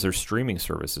 everybody runs their streaming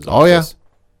services. Oh yeah.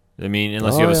 I mean,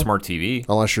 unless you have a smart TV.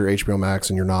 Unless you're HBO Max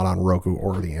and you're not on Roku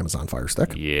or the Amazon Fire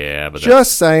Stick. Yeah, but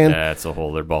just saying. That's a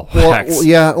whole other ball.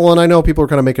 Well, and I know people are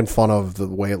kind of making fun of the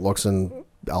way it looks, and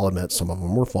I'll admit some of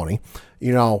them were funny.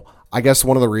 I guess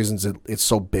one of the reasons it's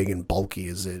so big and bulky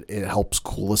is it helps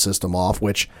cool the system off,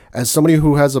 which, as somebody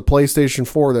who has a PlayStation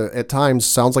 4 that at times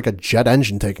sounds like a jet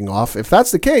engine taking off, if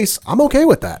that's the case, I'm okay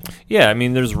with that. Yeah, I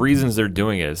mean, there's reasons they're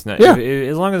doing it. It's not,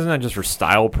 as long as it's not just for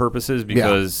style purposes,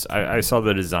 because I saw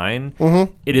the design.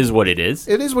 Mm-hmm. It is what it is.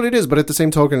 It is what it is, but at the same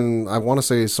token, I want to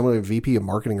say somebody, VP of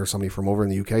marketing or somebody from over in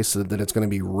the UK, said that it's going to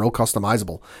be real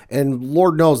customizable. And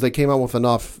Lord knows they came out with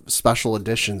enough special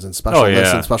editions and special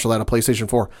this and special that on PlayStation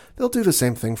 4. They'll do the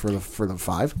same thing for the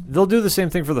 5. They'll do the same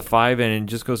thing for the 5, and it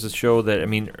just goes to show that, I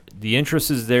mean, the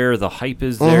interest is there, the hype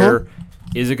is there.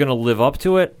 Is it going to live up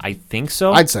to it? I think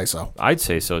so. I'd say so. I'd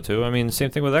say so too. I mean,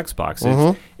 same thing with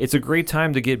Xbox. It's a great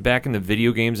time to get back into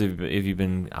video games if you've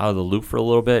been out of the loop for a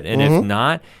little bit, and if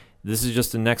not, this is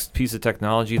just the next piece of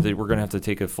technology that we're going to have to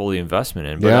take a fully investment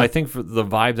in. But I think for the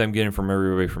vibes I'm getting from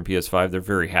everybody from PS5, they're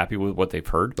very happy with what they've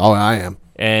heard. Oh, I am.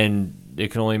 And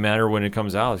it can only matter when it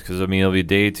comes out because, I mean, it'll be a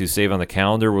day to save on the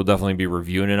calendar. We'll definitely be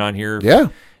reviewing it on here. Yeah.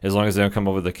 As long as they don't come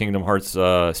up with the Kingdom Hearts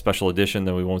special edition,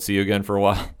 then we won't see you again for a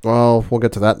while. Well, we'll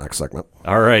get to that next segment.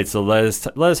 All right, so let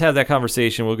us have that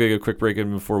conversation. We'll get a quick break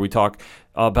in before we talk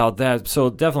about that.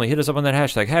 So definitely hit us up on that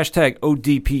hashtag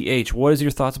ODPH. What is your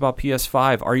thoughts about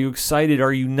PS5? Are you excited?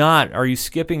 Are you not? Are you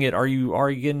skipping it? Are you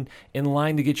getting in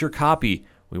line to get your copy?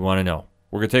 We want to know.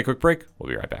 We're going to take a quick break. We'll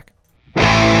be right back.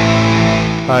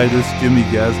 Hi, this is Jimmy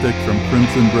Gazdick from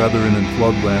Crimson Brethren and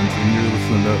Floodlands, and you're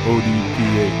listening to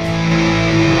ODPH.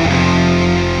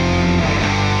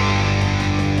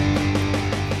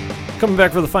 Coming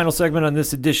back for the final segment on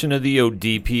this edition of the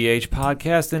ODPH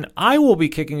podcast, and I will be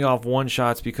kicking off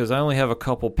one-shots because I only have a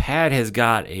couple. Pat has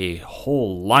got a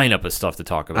whole lineup of stuff to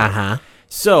talk about.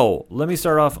 So let me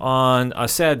start off on a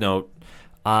sad note.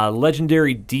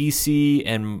 Legendary DC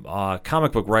and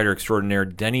comic book writer extraordinaire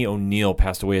Denny O'Neil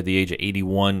passed away at the age of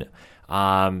 81.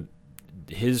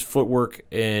 His footwork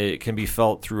can be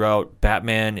felt throughout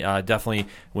Batman. Definitely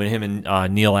when him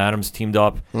and Neil Adams teamed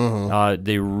up,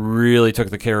 they really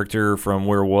took the character from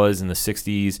where it was in the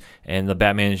 60s and the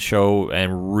Batman show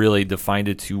and really defined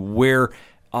it to where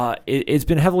it's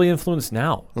been heavily influenced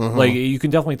now. Like, you can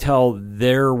definitely tell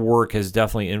their work has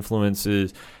definitely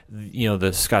influences,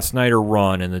 the Scott Snyder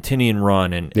run and the Tynion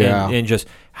run, and just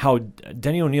how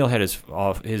Denny O'Neil had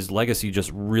his legacy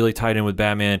just really tied in with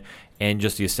Batman, and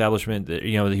just the establishment that,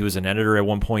 he was an editor at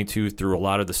one point too, through a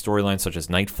lot of the storylines such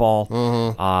as Nightfall.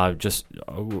 Just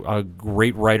a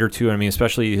great writer too. I mean,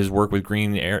 especially his work with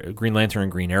Green Lantern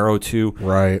and Green Arrow too.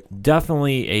 Right.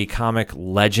 Definitely a comic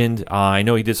legend. I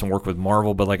know he did some work with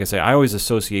Marvel, but like I say, I always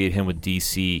associate him with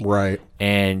DC. Right.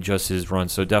 And just his run.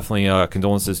 So definitely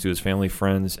condolences to his family,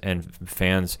 friends, and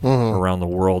fans around the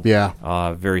world.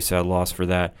 Yeah. Very sad loss for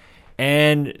that.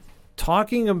 And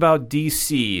talking about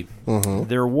DC,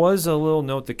 there was a little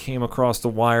note that came across the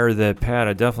wire that, Pat,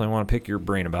 I definitely want to pick your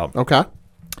brain about. Okay.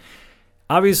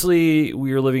 Obviously,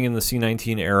 we are living in the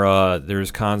C-19 era.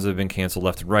 There's cons that have been canceled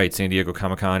left and right. San Diego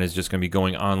Comic-Con is just going to be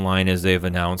going online, as they've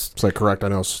announced. Is that correct? I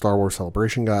know Star Wars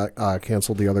Celebration got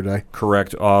canceled the other day.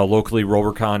 Correct. Locally,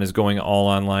 RoverCon is going all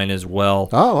online as well.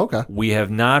 Oh, okay. We have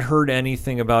not heard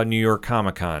anything about New York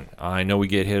Comic-Con. I know we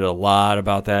get hit a lot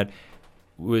about that.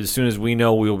 As soon as we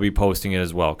know, we will be posting it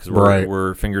as well, because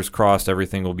we're fingers crossed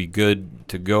everything will be good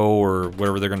to go, or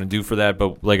whatever they're going to do for that.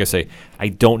 But like I say, I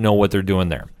don't know what they're doing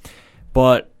there.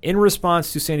 But in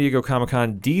response to San Diego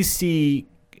Comic-Con, DC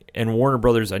and Warner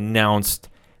Brothers announced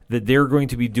that they're going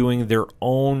to be doing their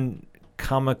own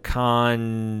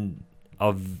Comic-Con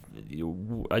of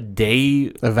a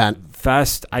day event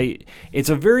fest. It's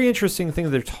a very interesting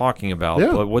thing they're talking about.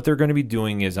 Yeah. But what they're going to be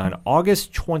doing is on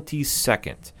August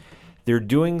 22nd, they're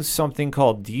doing something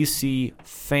called DC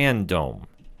Fandome,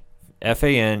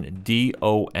 Fandome.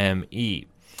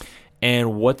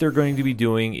 And what they're going to be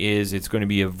doing is it's going to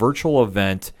be a virtual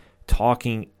event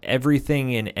talking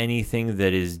everything and anything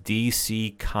that is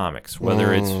DC Comics,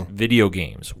 whether it's video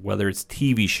games, whether it's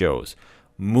TV shows,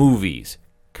 movies,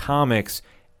 comics,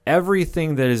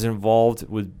 everything that is involved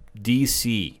with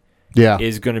DC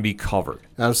is going to be covered.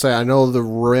 I would say, I know there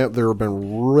have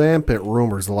been rampant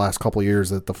rumors the last couple of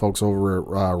years that the folks over at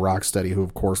Rocksteady, who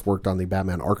of course worked on the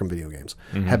Batman Arkham video games,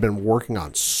 have been working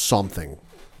on something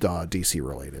DC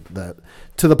related, that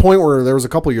to the point where there was a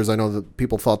couple of years I know that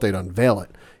people thought they'd unveil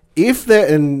it. If that,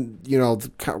 and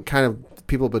kind of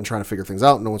people have been trying to figure things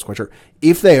out, no one's quite sure.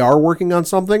 If they are working on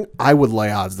something, I would lay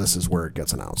odds this is where it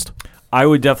gets announced. I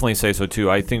would definitely say so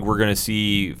too. I think we're going to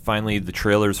see finally the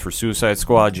trailers for Suicide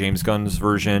Squad, James Gunn's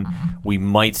version. We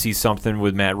might see something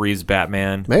with Matt Reeves'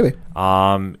 Batman. Maybe.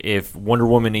 If Wonder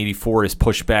Woman 84 is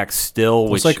pushed back still,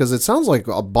 which because it sounds like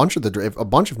a bunch,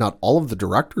 if not all of the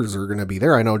directors are going to be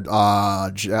there. I know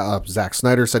Zack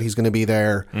Snyder said he's going to be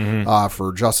there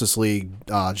for Justice League.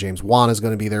 James Wan is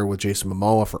going to be there with Jason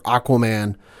Momoa for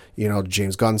Aquaman.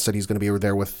 James Gunn said he's going to be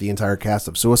there with the entire cast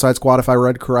of Suicide Squad, if I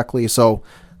read correctly. So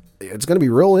it's going to be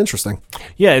real interesting.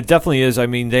 Yeah, it definitely is. I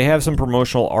mean, they have some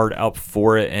promotional art up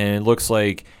for it, and it looks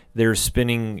like they're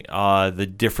spinning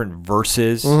the different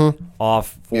verses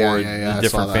off for the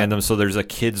different fandoms. So there's a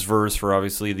kids verse for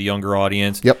obviously the younger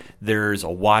audience. Yep. There's a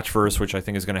watch verse, which I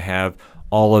think is going to have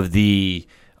all of the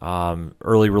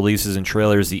early releases and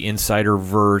trailers, the Insider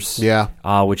Verse,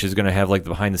 which is going to have like the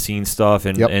behind the scenes stuff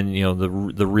and you know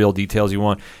the real details you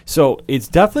want. So it's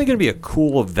definitely going to be a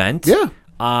cool event. Yeah.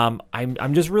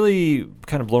 I'm just really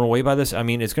kind of blown away by this. I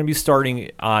mean, it's going to be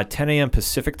starting 10 a.m.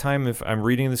 Pacific time, if I'm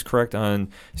reading this correct, on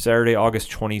Saturday,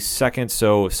 August 22nd.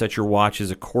 So set your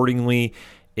watches accordingly.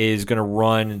 Is going to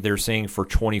run, they're saying, for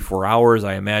 24 hours.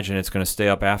 I imagine it's going to stay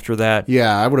up after that.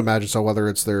 Yeah, I would imagine so, whether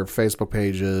it's their Facebook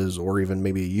pages or even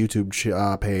maybe a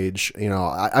YouTube page. You know,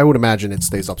 I would imagine it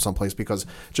stays up someplace because,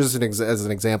 just as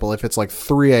an example, if it's like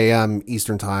 3 a.m.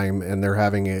 Eastern time and they're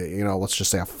having a, you know, let's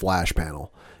just say a flash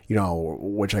panel, you know,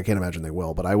 which I can't imagine they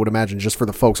will, but I would imagine just for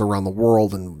the folks around the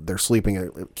world and they're sleeping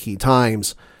at key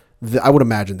times, I would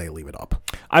imagine they leave it up.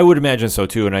 I would imagine so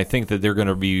too, and I think that they're going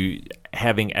to be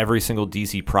having every single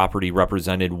DC property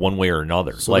represented one way or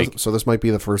another. So this might be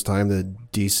the first time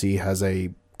that DC has a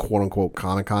quote-unquote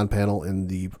Comic-Con panel and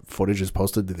the footage is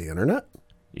posted to the internet?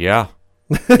 Yeah.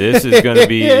 This is going to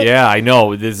be, yeah, I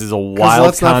know. This is a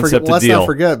wild concept to deal. Let's not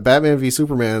forget, Batman v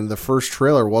Superman, the first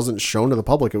trailer wasn't shown to the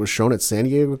public. It was shown at San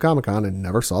Diego Comic-Con and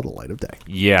never saw the light of day.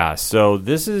 Yeah, so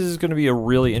this is going to be a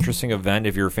really interesting event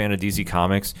if you're a fan of DC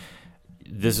Comics.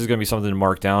 This is going to be something to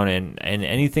mark down, and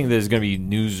anything that is going to be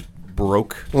news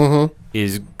broke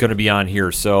is going to be on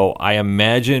here. So I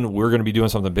imagine we're going to be doing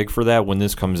something big for that when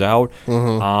this comes out.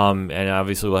 And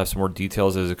obviously we'll have some more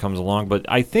details as it comes along. But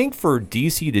I think for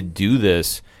DC to do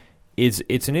this,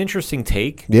 it's an interesting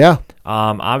take. Yeah.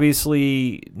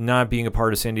 Obviously, not being a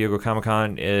part of San Diego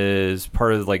Comic-Con is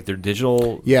part of like their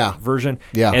digital version.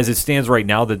 Yeah. As it stands right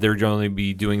now, that they're going to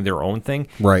be doing their own thing.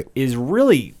 Right. Is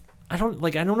really... I don't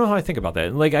know how I think about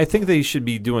that. Like, I think they should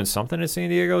be doing something at San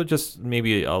Diego, just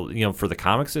maybe for the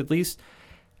comics at least.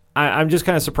 I'm just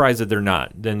kind of surprised that they're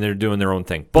not. Then they're doing their own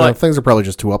thing. But things are probably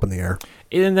just too up in the air.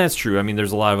 And that's true. I mean,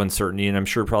 there's a lot of uncertainty, and I'm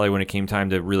sure probably when it came time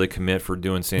to really commit for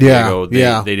doing San Diego,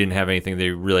 they didn't have anything they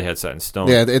really had set in stone.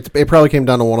 Yeah, it probably came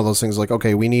down to one of those things like,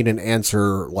 okay, we need an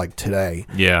answer like today.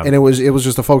 Yeah. And it was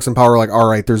just the folks in power like, all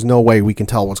right, there's no way we can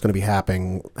tell what's going to be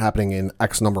happening in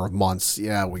X number of months.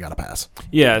 Yeah, we got to pass.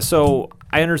 Yeah, so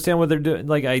I understand what they're doing.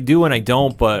 Like, I do and I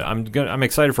don't, but I'm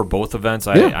excited for both events.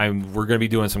 We're going to be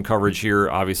doing some coverage here,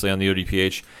 obviously, on the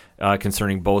ODPH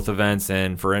concerning both events,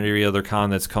 and for any other con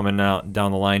that's coming out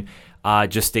down the line,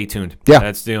 just stay tuned. Yeah,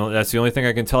 that's the only thing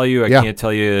I can tell you. I can't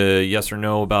tell you yes or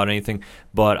no about anything,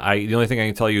 but the only thing I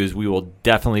can tell you is we will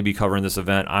definitely be covering this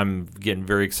event. I'm getting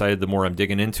very excited the more I'm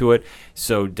digging into it.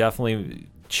 So definitely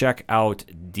check out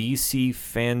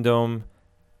DCFandom.com.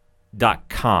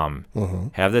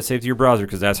 Have that saved to your browser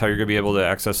because that's how you're going to be able to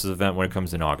access this event when it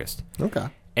comes in August. Okay.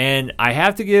 And I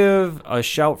have to give a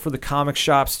shout for the comic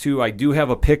shops too. I do have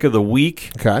a pick of the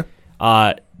week. Okay.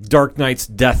 Dark Knight's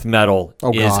Death Metal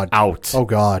is out. Oh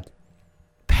God.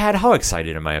 Pat, how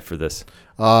excited am I for this?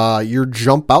 You're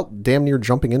damn near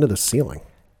jumping into the ceiling.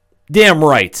 Damn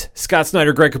right. Scott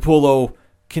Snyder, Greg Capullo,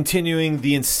 continuing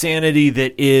the insanity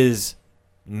that is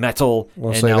metal.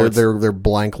 Well, say they're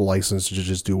blank license to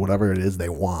just do whatever it is they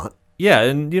want. Yeah,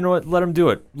 and you know what? Let them do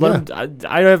it.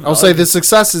 I'll say the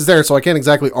success is there, so I can't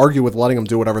exactly argue with letting them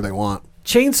do whatever they want.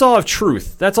 Chainsaw of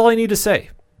Truth. That's all I need to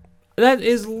say. That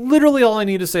is literally all I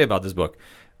need to say about this book.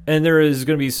 And there is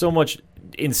going to be so much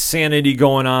insanity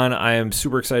going on. I am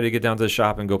super excited to get down to the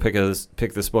shop and go pick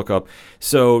this book up.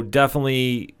 So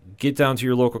definitely get down to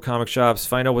your local comic shops,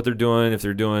 find out what they're doing, if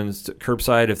they're doing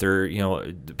curbside, if they're,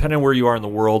 depending on where you are in the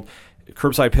world,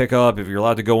 curbside pickup, if you're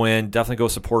allowed to go in, definitely go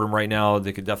support them right now.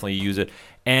 They could definitely use it.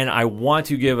 And I want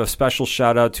to give a special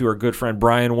shout out to our good friend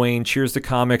Brian Wayne. Cheers to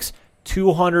Comics.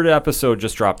 200 episode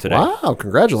just dropped today. Wow,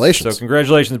 congratulations. So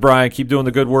congratulations, Brian. Keep doing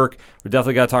the good work. We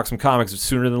definitely got to talk some comics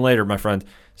sooner than later, my friend.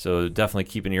 So definitely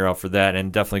keep an ear out for that,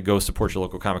 and definitely go support your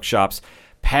local comic shops.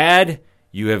 Pad,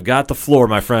 you have got the floor,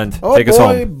 my friend. Take us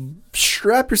home.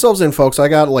 Strap yourselves in, folks. I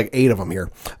got like 8 of them here.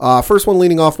 First one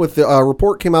leading off with the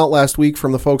report came out last week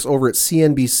from the folks over at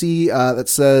CNBC that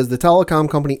says the telecom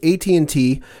company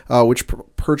AT&T, which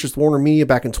purchased Warner Media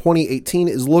back in 2018,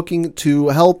 is looking to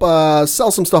help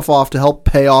sell some stuff off to help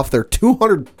pay off their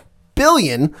 $200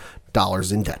 billion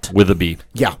in debt. With a B.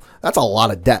 Yeah, that's a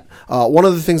lot of debt. One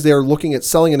of the things they are looking at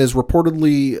selling and is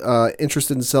reportedly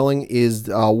interested in selling is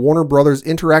Warner Brothers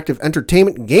Interactive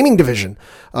Entertainment and Gaming Division.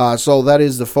 So that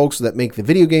is the folks that make the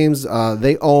video games.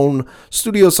 They own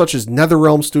studios such as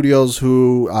NetherRealm Studios,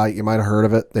 who you might have heard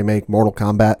of it. They make Mortal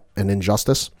Kombat and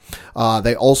Injustice.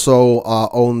 They also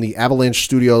own the Avalanche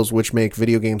Studios, which make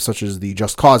video games such as the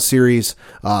Just Cause series,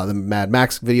 the Mad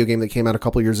Max video game that came out a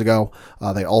couple years ago.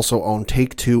 They also own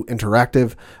Take-Two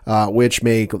Interactive, which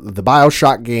make the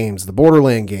BioShock games, the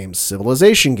Borderlands games,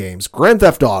 Civilization games, Grand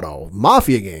Theft Auto,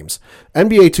 Mafia games,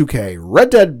 NBA 2K, Red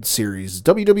Dead series,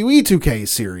 WWE 2K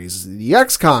series, the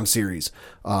XCOM series.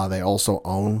 They also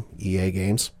own EA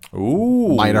games.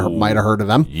 Ooh. Might have heard of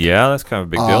them. Yeah, that's kind of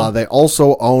a big deal. They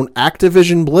also own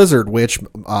Activision Blizzard, which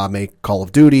make Call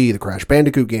of Duty, the Crash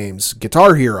Bandicoot games,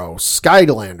 Guitar Hero,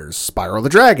 Skylanders, Spyro the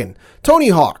Dragon, Tony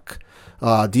Hawk,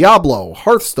 Diablo,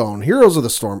 Hearthstone, Heroes of the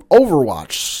Storm,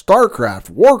 Overwatch, StarCraft,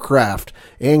 Warcraft,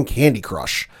 and Candy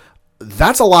Crush.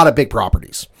 That's a lot of big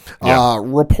properties. Yeah.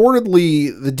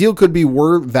 Reportedly, the deal could be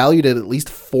valued at least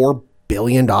 $4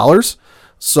 billion.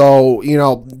 So,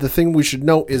 the thing we should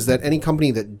note is that any company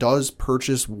that does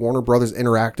purchase Warner Brothers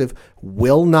Interactive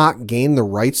will not gain the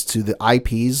rights to the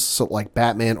IPs, so like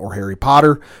Batman or Harry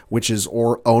Potter, which is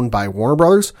owned by Warner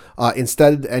Brothers.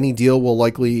 Instead, any deal will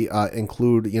likely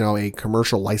include, a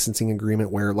commercial licensing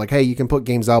agreement where, like, hey, you can put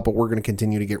games out, but we're going to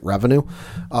continue to get revenue.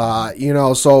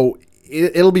 So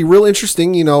it'll be real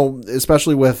interesting,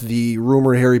 especially with the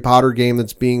rumored Harry Potter game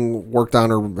that's being worked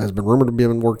on or has been rumored to be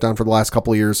worked on for the last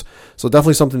couple of years. So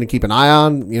definitely something to keep an eye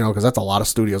on, because that's a lot of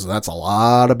studios and that's a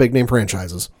lot of big name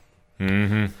franchises.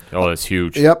 Mm-hmm. Oh, that's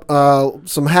huge. Yep.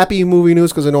 Some happy movie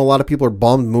news because I know a lot of people are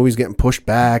bummed movies getting pushed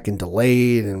back and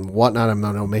delayed and whatnot. I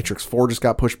know Matrix 4 just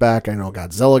got pushed back. I know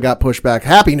Godzilla got pushed back.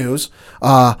 Happy news.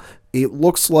 It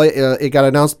looks like it got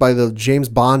announced by the James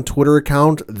Bond Twitter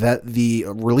account that the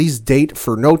release date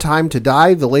for No Time to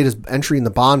Die, the latest entry in the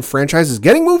Bond franchise, is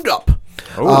getting moved up.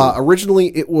 Originally,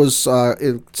 it was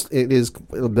it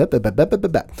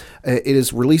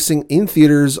is releasing in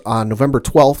theaters on November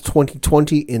 12th,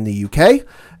 2020 in the UK,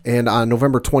 and on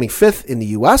November 25th in the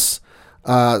US.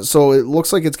 So it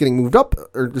looks like it's getting moved up,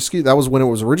 that was when it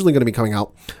was originally going to be coming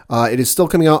out. It is still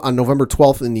coming out on November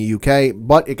 12th in the UK,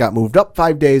 but it got moved up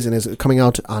 5 days and is coming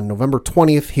out on November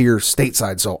 20th here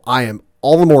stateside. So I am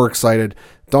all the more excited.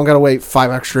 Don't got to wait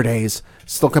 5 extra days.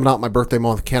 Still coming out my birthday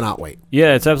month. Cannot wait.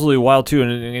 Yeah, it's absolutely wild too,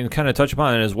 and kind of touch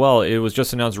upon it as well. It was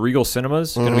just announced Regal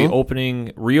Cinemas going to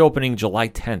be reopening July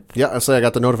 10th. Yeah, I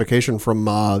got the notification from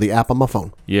the app on my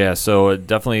phone. Yeah, so it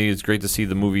definitely is great to see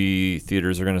the movie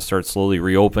theaters are going to start slowly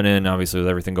reopening. Obviously, with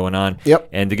everything going on. Yep.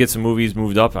 And to get some movies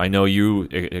moved up, I know you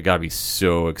got to be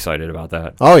so excited about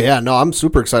that. Oh yeah, no, I'm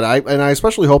super excited. I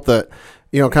especially hope that,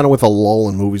 kind of with a lull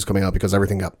in movies coming out because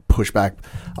everything got pushed back,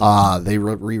 they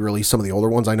re-released some of the older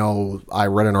ones. I know I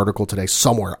read an article today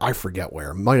somewhere, I forget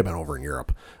where, it might have been over in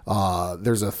Europe.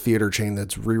 There's a theater chain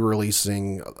that's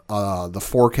re-releasing the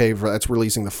 4K, that's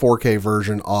releasing the 4K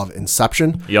version of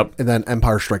Inception. Yep. And then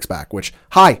Empire Strikes Back, which,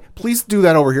 please do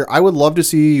that over here. I would love to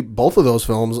see both of those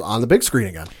films on the big screen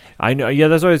again. I know. Yeah,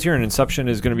 that's what I was hearing. Inception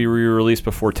is going to be re-released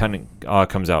before Tenet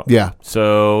comes out. Yeah.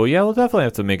 So, yeah, we'll definitely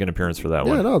have to make an appearance for that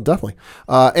one. Yeah, no, definitely.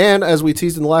 And as we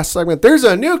teased in the last segment, there's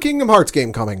a new Kingdom Hearts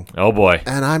game coming. Oh, boy.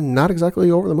 And I'm not exactly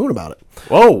over the moon about it.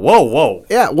 Whoa.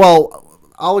 Yeah, well,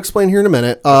 I'll explain here in a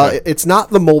minute. Okay. It's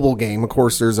not the mobile game. Of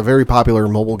course, there's a very popular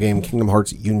mobile game, Kingdom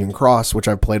Hearts Union Cross, which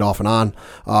I've played off and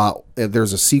on.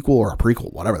 There's a sequel or a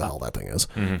prequel, whatever the hell that thing is,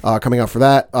 coming out for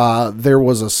that. There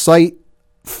was a site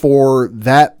for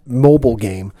that mobile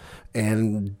game,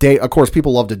 and of course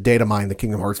people love to data mine the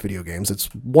Kingdom Hearts video games.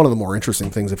 It's one of the more interesting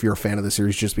things if you're a fan of the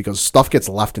series, just because stuff gets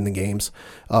left in the games.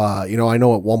 I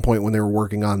know at one point when they were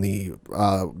working on the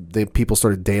people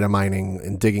started data mining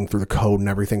and digging through the code and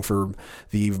everything for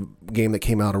the game that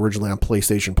came out originally on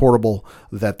PlayStation Portable,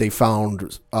 that they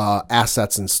found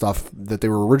assets and stuff that they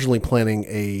were originally planning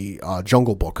a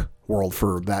Jungle Book world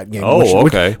for that game,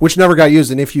 which never got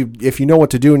used. And if you know what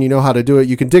to do and you know how to do it,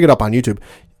 you can dig it up on YouTube.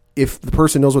 If the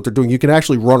person knows what they're doing, you can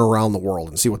actually run around the world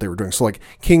and see what they were doing. So like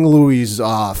King Louis's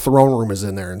throne room is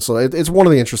in there. And so it's one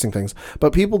of the interesting things.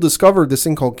 But people discovered this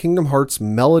thing called Kingdom Hearts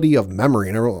Melody of Memory.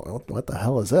 And everyone, what the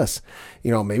hell is this?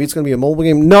 Maybe it's going to be a mobile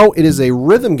game. No, it is a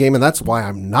rhythm game. And that's why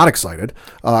I'm not excited.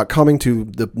 Coming to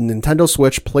the Nintendo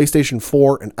Switch, PlayStation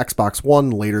 4, and Xbox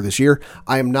One later this year.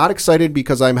 I am not excited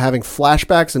because I'm having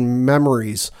flashbacks and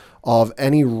memories of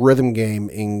any rhythm game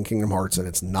in Kingdom Hearts. And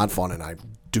it's not fun. And I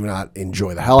do not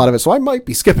enjoy the hell out of it, so I might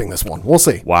be skipping this one. We'll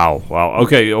see. Wow.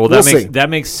 Okay, well that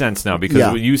makes sense now,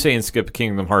 because when you saying skip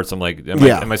Kingdom Hearts, I'm like,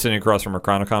 am I sitting across from a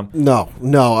Chronicom?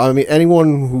 No. I mean,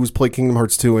 anyone who's played Kingdom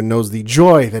Hearts 2 and knows the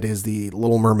joy that is the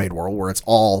Little Mermaid world, where it's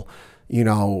all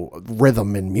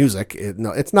rhythm and music,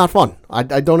 it's not fun. I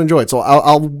don't enjoy it. So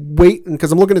I'll wait,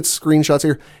 because I'm looking at screenshots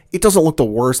here. It doesn't look the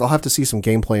worst. I'll have to see some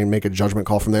gameplay and make a judgment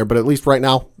call from there. But at least right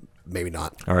now, maybe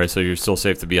not. All right, so you're still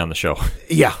safe to be on the show.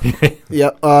 Yeah. Yeah.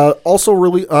 Also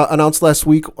really announced last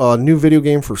week a new video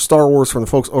game for Star Wars from the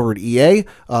folks over at EA.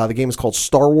 The game is called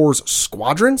Star Wars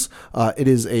Squadrons. It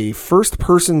is a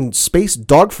first-person space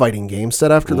dogfighting game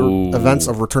set after the events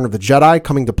of Return of the Jedi,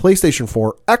 coming to PlayStation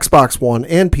 4, Xbox One,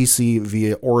 and PC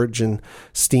via Origin,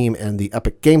 Steam, and the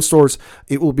Epic Game Stores.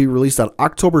 It will be released on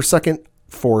October 2nd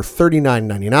for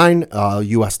 $39.99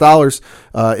 US dollars.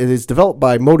 It is developed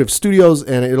by Motive Studios,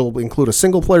 and it'll include a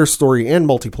single-player story and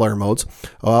multiplayer modes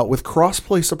with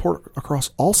cross-play support across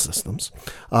all systems,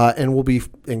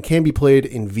 and can be played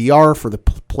in VR for the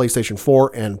PlayStation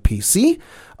 4 and PC.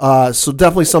 So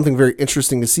definitely something very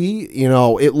interesting to see. You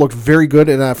know, it looked very good,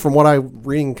 and from what I'm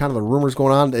reading, kind of the rumors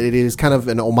going on, it is kind of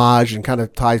an homage and kind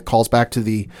of calls back to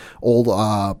the old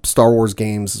Star Wars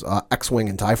games, X-Wing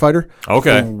and TIE Fighter.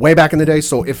 Okay. From way back in the day.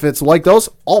 So if it's like those,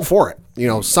 all for it. You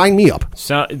know, sign me up.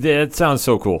 That sounds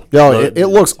so cool. No, it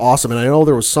looks awesome, and I know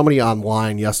there was somebody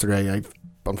online yesterday. I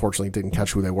unfortunately didn't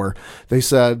catch who they were. They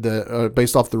said that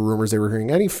based off the rumors they were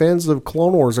hearing, any fans of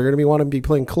Clone Wars are going to be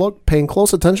paying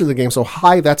close attention to the game. So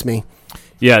hi, that's me.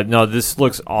 Yeah, no, this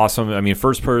looks awesome. I mean,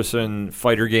 first-person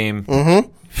fighter game.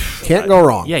 Mm-hmm. Can't go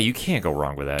wrong. Yeah, you can't go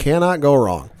wrong with that. Cannot go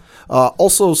wrong.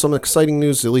 Also, some exciting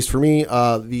news, at least for me.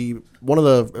 One of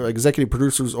the executive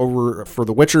producers over for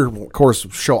The Witcher, of course,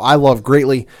 show I love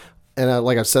greatly. And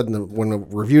like I said when I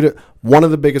reviewed it, one of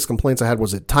the biggest complaints I had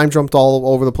was it time jumped all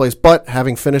over the place. But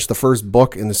having finished the first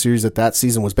book in the series that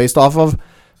season was based off of,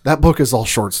 that book is all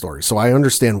short stories. So I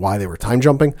understand why they were time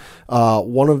jumping.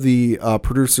 One of the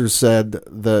producers said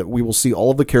that we will see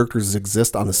all of the characters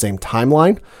exist on the same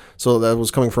timeline. So that was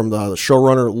coming from the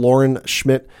showrunner Lauren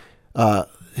Schmidt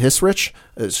Hisrich.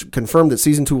 It's confirmed that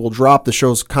season 2 will drop the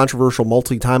show's controversial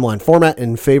multi-timeline format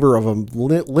in favor of a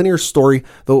linear story,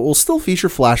 though it will still feature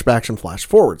flashbacks and flash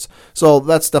forwards. So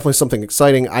that's definitely something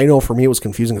exciting. I know for me it was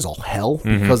confusing as all hell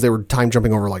because they were time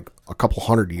jumping over like a couple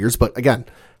hundred years. But again,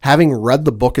 having read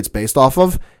the book it's based off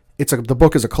of, the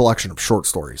book is a collection of short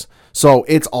stories. So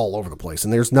it's all over the place,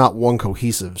 and there's not one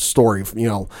cohesive story. You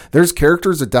know, there's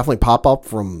characters that definitely pop up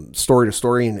from story to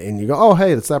story, and you go, oh,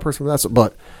 hey, it's that person,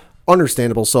 but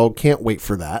understandable, so can't wait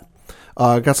for that.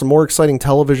 Got some more exciting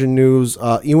television news.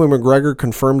 Ewan McGregor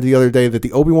confirmed the other day that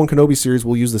the Obi-Wan Kenobi series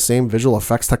will use the same visual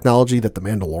effects technology that The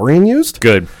Mandalorian used.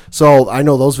 Good. So I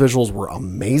know those visuals were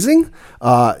amazing.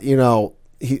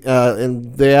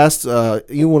 And they asked,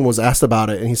 Ewan was asked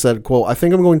about it, and he said, quote, I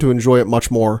think I'm going to enjoy it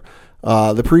much more.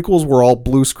 The prequels were all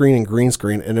blue screen and green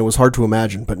screen, and it was hard to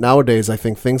imagine. But nowadays, I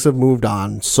think things have moved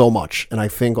on so much, and I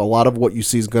think a lot of what you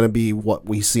see is going to be what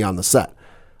we see on the set.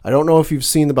 I don't know if you've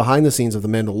seen the behind the scenes of the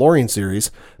Mandalorian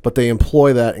series, but they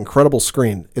employ that incredible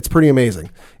screen. It's pretty amazing.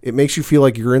 It makes you feel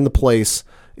like you're in the place.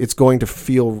 It's going to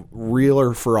feel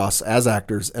realer for us as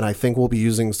actors, and I think we'll be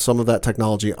using some of that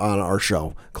technology on our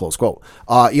show, close quote.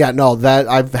 That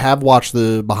I have watched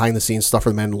the behind the scenes stuff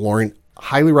for the Mandalorian.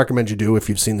 Highly recommend you do if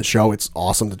you've seen the show. It's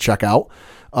awesome to check out.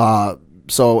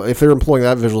 So if they're employing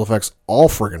that visual effects, all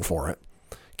friggin' for it.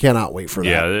 Cannot wait for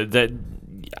that. Yeah,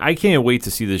 I can't wait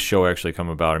to see this show actually come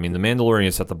about. I mean, The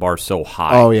Mandalorian set the bar so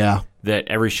high. Oh, yeah. That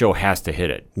every show has to hit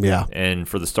it. Yeah. And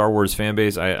for the Star Wars fan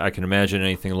base, I can imagine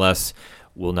anything less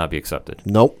will not be accepted.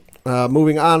 Nope.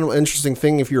 Moving on, interesting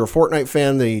thing, if you're a Fortnite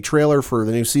fan, the trailer for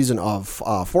the new season of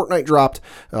Fortnite dropped.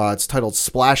 It's titled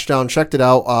Splashdown. Checked it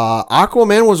out.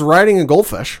 Aquaman was riding a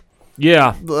goldfish.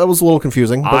 Yeah. That was a little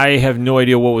confusing. I have no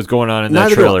idea what was going on in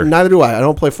that trailer. Neither do I. I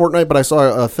don't play Fortnite, but I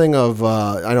saw a thing of,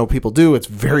 I know people do. It's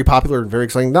very popular and very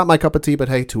exciting. Not my cup of tea, but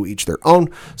hey, to each their own.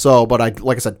 So, but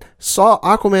like I said, saw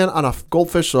Aquaman on a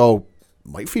goldfish, so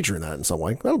might feature in that in some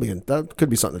way. That could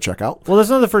be something to check out. Well,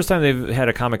 that's not the first time they've had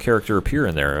a comic character appear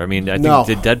in there. I mean, I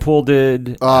think Deadpool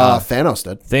did. Thanos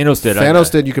did.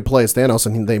 Thanos did. You could play as Thanos,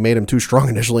 and they made him too strong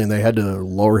initially, and they had to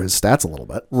lower his stats a little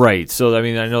bit. Right. So, I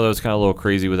mean, I know that was kind of a little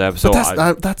crazy with that.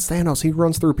 But that's Thanos. He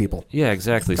runs through people. Yeah,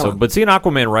 exactly. But seeing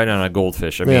Aquaman ride on a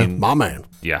goldfish, I mean, my man.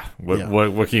 Yeah.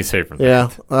 What can you say from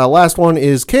that? Yeah. Last one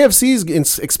is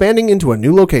KFC's expanding into a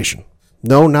new location.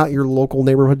 No, not your local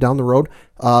neighborhood down the road.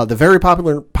 The very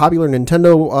popular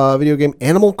Nintendo video game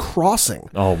Animal Crossing.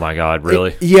 Oh my God,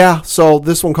 really? So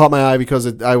this one caught my eye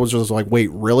because I was just like, wait,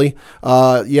 really?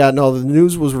 The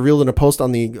news was revealed in a post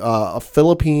on the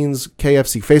Philippines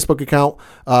KFC Facebook account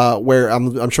where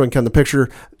I'm showing Ken the picture.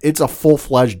 It's a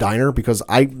full-fledged diner because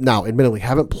I now admittedly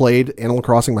haven't played Animal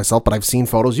Crossing myself, but I've seen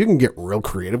photos. You can get real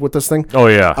creative with this thing. Oh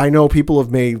yeah. I know people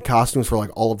have made costumes for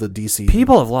like all of the DC.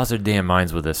 People have lost their damn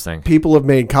minds with this thing. People have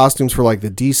made costumes for like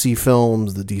the DC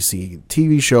films, the DC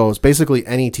TV shows, basically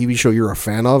any TV show you're a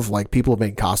fan of. Like people have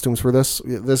made costumes for this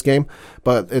game,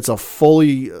 but it's a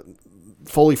fully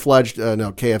fully fledged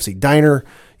KFC diner.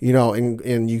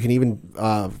 And you can even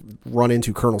run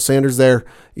into Colonel Sanders there.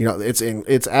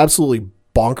 It's absolutely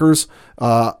bonkers.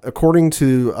 According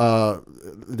to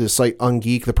the site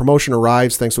Ungeek, the promotion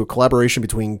arrives thanks to a collaboration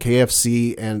between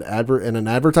KFC and an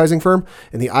advertising firm,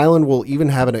 and the island will even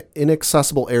have an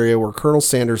inaccessible area where Colonel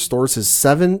Sanders stores his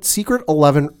 7 secret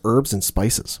 11 herbs and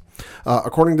spices.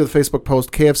 According to the Facebook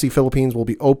post, KFC Philippines will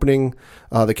be opening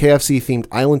the KFC-themed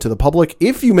island to the public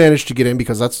if you manage to get in,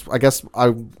 because I guess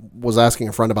I was asking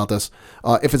a friend about this.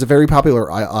 If it's a very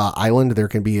popular island, there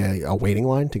can be a waiting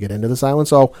line to get into this island.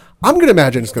 So I'm going to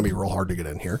imagine it's going to be real hard to get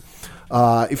in here.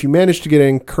 If you manage to get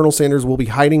in, Colonel Sanders will be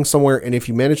hiding somewhere, and if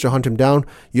you manage to hunt him down,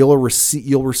 you'll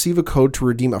receive a code to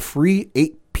redeem a free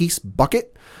 8-piece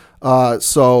bucket. But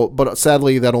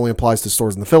sadly, that only applies to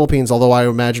stores in the Philippines, although I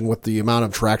imagine with the amount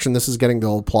of traction this is getting,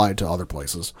 they'll apply it to other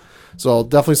places. So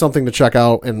definitely something to check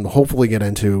out and hopefully get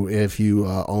into if you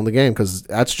own the game, because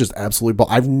that's just absolutely...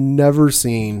 I've never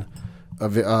seen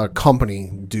a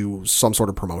company do some sort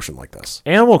of promotion like this.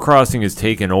 Animal Crossing is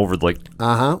taken over,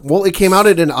 Well, it came out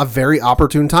at a very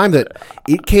opportune time. That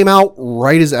it came out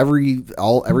right as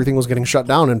everything was getting shut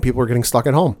down and people were getting stuck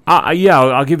at home.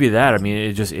 I'll give you that. I mean,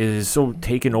 it is so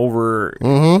taken over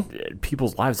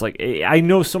people's lives. Like, I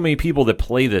know so many people that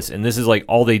play this, and this is like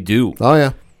all they do. Oh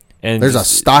yeah. And there's a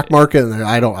stock market, and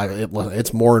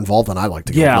it's more involved than I like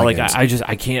to get. Yeah,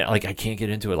 I can't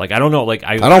get into it. Like, I don't know. Like,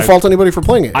 I don't fault anybody for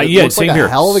playing it. It looks same like here. A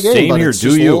hell of a game. Same but here. It's Do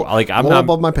just you? I'm not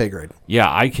above my pay grade.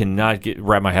 Yeah, I cannot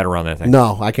wrap my head around that thing.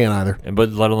 No, I can't either. But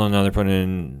let alone now they're putting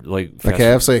in like a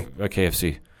KFC. A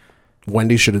KFC.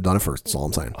 Wendy's should have done it first. That's all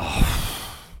I'm saying.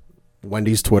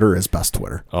 Wendy's Twitter is best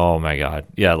Twitter. Oh my God.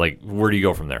 Yeah. Like, where do you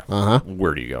go from there?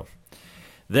 Where do you go?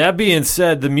 That being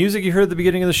said, the music you heard at the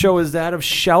beginning of the show is that of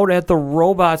Shout at the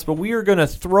Robots, but we are going to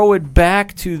throw it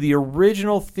back to the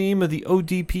original theme of the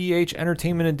ODPH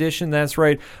Entertainment Edition. That's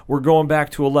right. We're going back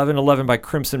to 1111 by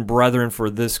Crimson Brethren for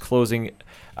this closing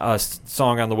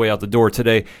song on the way out the door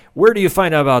today. Where do you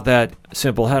find out about that?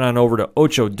 Simple. Head on over to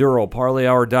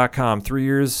OchoDuroParlayHour.com. 3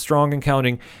 years strong and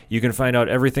counting. You can find out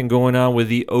everything going on with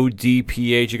the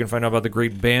ODPH. You can find out about the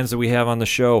great bands that we have on the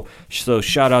show. So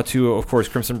shout out to, of course,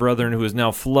 Crimson Brethren, who is now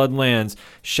Floodlands.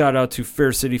 Shout out to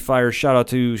Fair City Fire. Shout out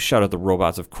the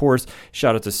Robots, of course.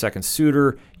 Shout out to Second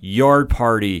Suitor, Yard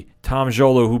Party, Tom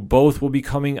Jolo, who both will be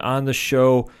coming on the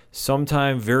show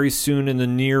sometime very soon in the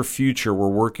near future. We're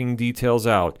working details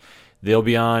out. They'll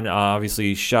be on.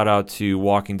 Obviously, shout out to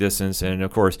Walking Distance and,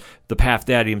 of course, the Path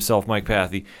Daddy himself, Mike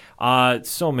Pathy.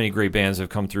 So many great bands have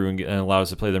come through and allowed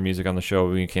us to play their music on the show.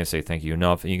 We can't say thank you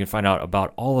enough. And you can find out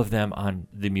about all of them on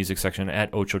the music section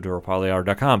at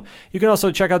OchoDuroParlayHour.com. You can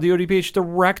also check out the ODPH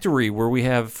directory, where we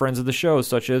have friends of the show,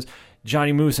 such as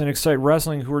Johnny Moose and Excite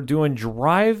Wrestling, who are doing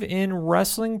drive-in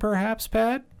wrestling, perhaps,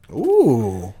 Pat?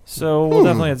 Ooh. So we'll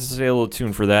definitely have to stay a little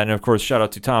tuned for that. And, of course, shout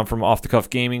out to Tom from Off the Cuff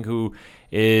Gaming, who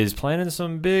is planning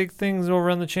some big things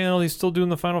over on the channel. He's still doing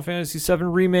the Final Fantasy VII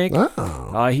Remake.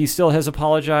 Oh. He still has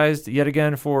apologized yet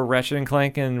again for Ratchet &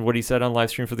 Clank and what he said on live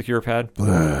stream for the Cure, Pat.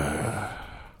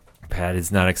 Pat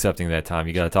is not accepting that, Tom.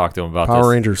 You got to talk to him about Power this.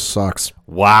 Rangers sucks.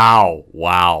 Wow.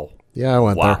 Yeah, I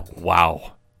went there.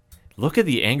 Wow. Look at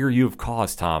the anger you have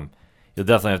caused, Tom. You'll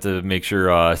definitely have to make sure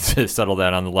to settle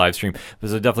that on the live stream.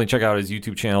 So definitely check out his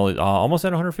YouTube channel. Almost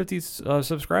at 150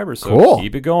 subscribers. So cool.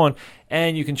 Keep it going.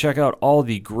 And you can check out all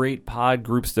the great pod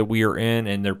groups that we are in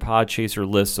and their Pod Chaser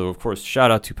list. So, of course,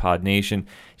 shout out to Pod Nation.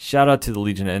 Shout out to the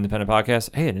Legion of Independent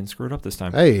Podcast. Hey, I didn't screw it up this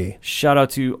time. Hey. Shout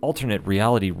out to Alternate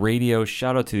Reality Radio.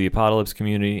 Shout out to the Apocalypse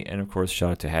community. And, of course,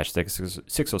 shout out to Hashtag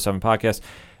 607 Podcast.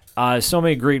 So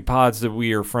many great pods that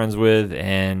we are friends with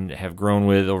and have grown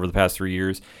with over the past 3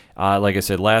 years. Like I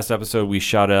said, last episode, we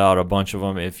shouted out a bunch of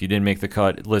them. If you didn't make the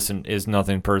cut, listen, it's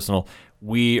nothing personal.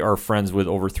 We are friends with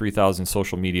over 3,000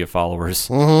 social media followers.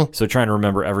 Mm-hmm. So trying to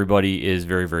remember everybody is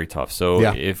very, very tough. So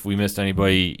if we missed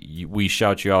anybody, we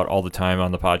shout you out all the time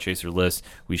on the Podchaser list.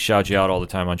 We shout you out all the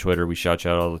time on Twitter. We shout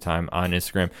you out all the time on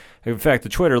Instagram. In fact, the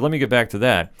Twitter, let me get back to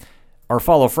that. Our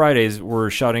Follow Fridays, we're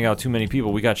shouting out too many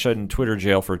people. We got shut in Twitter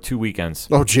jail for 2 weekends.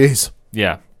 Oh, jeez.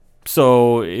 Yeah.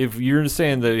 So if you're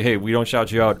saying that, hey, we don't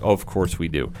shout you out, of course we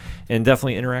do. And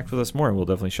definitely interact with us more, and we'll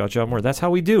definitely shout you out more. That's how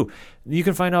we do. You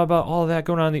can find out about all of that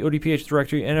going on in the ODPH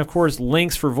directory. And, of course,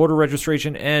 links for voter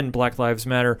registration and Black Lives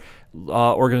Matter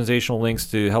organizational links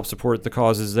to help support the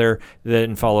causes there.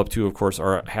 Then follow up to, of course,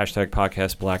 our hashtag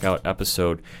podcast blackout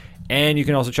episode. And you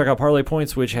can also check out Parlay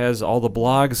Points, which has all the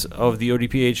blogs of the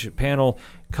ODPH panel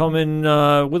coming with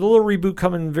a little reboot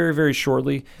coming very, very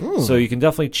shortly. So you can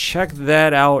definitely check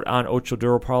that out on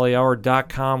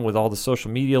OchoDuroParlayHour.com with all the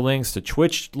social media links, the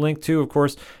Twitch link too, of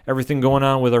course, everything going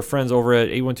on with our friends over at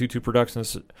 8122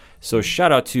 Productions. So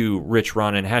shout out to Rich,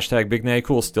 Ron, and hashtag Big Nay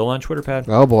Cool, still on Twitter, Pat.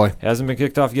 Oh, boy. Hasn't been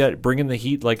kicked off yet, bringing the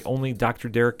heat like only Dr.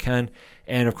 Derek can.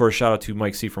 And, of course, shout out to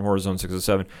Mike C. from Horizon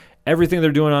 607. Everything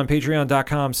they're doing on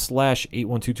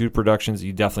patreon.com/8122 Productions,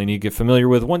 you definitely need to get familiar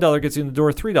with. $1 gets you in the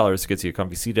door, $3 gets you a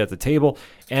comfy seat at the table.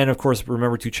 And, of course,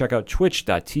 remember to check out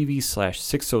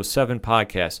twitch.tv/607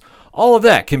 podcast. All of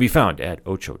that can be found at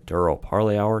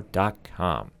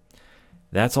OchoDuroParlayHour.com.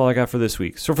 That's all I got for this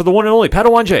week. So for the one and only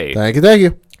Padawan J. Thank you.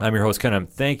 I'm your host, Ken M.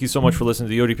 Thank you so much for listening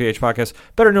to the ODPH podcast,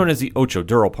 better known as the Ocho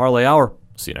Duro Parlay Hour.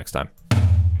 See you next time.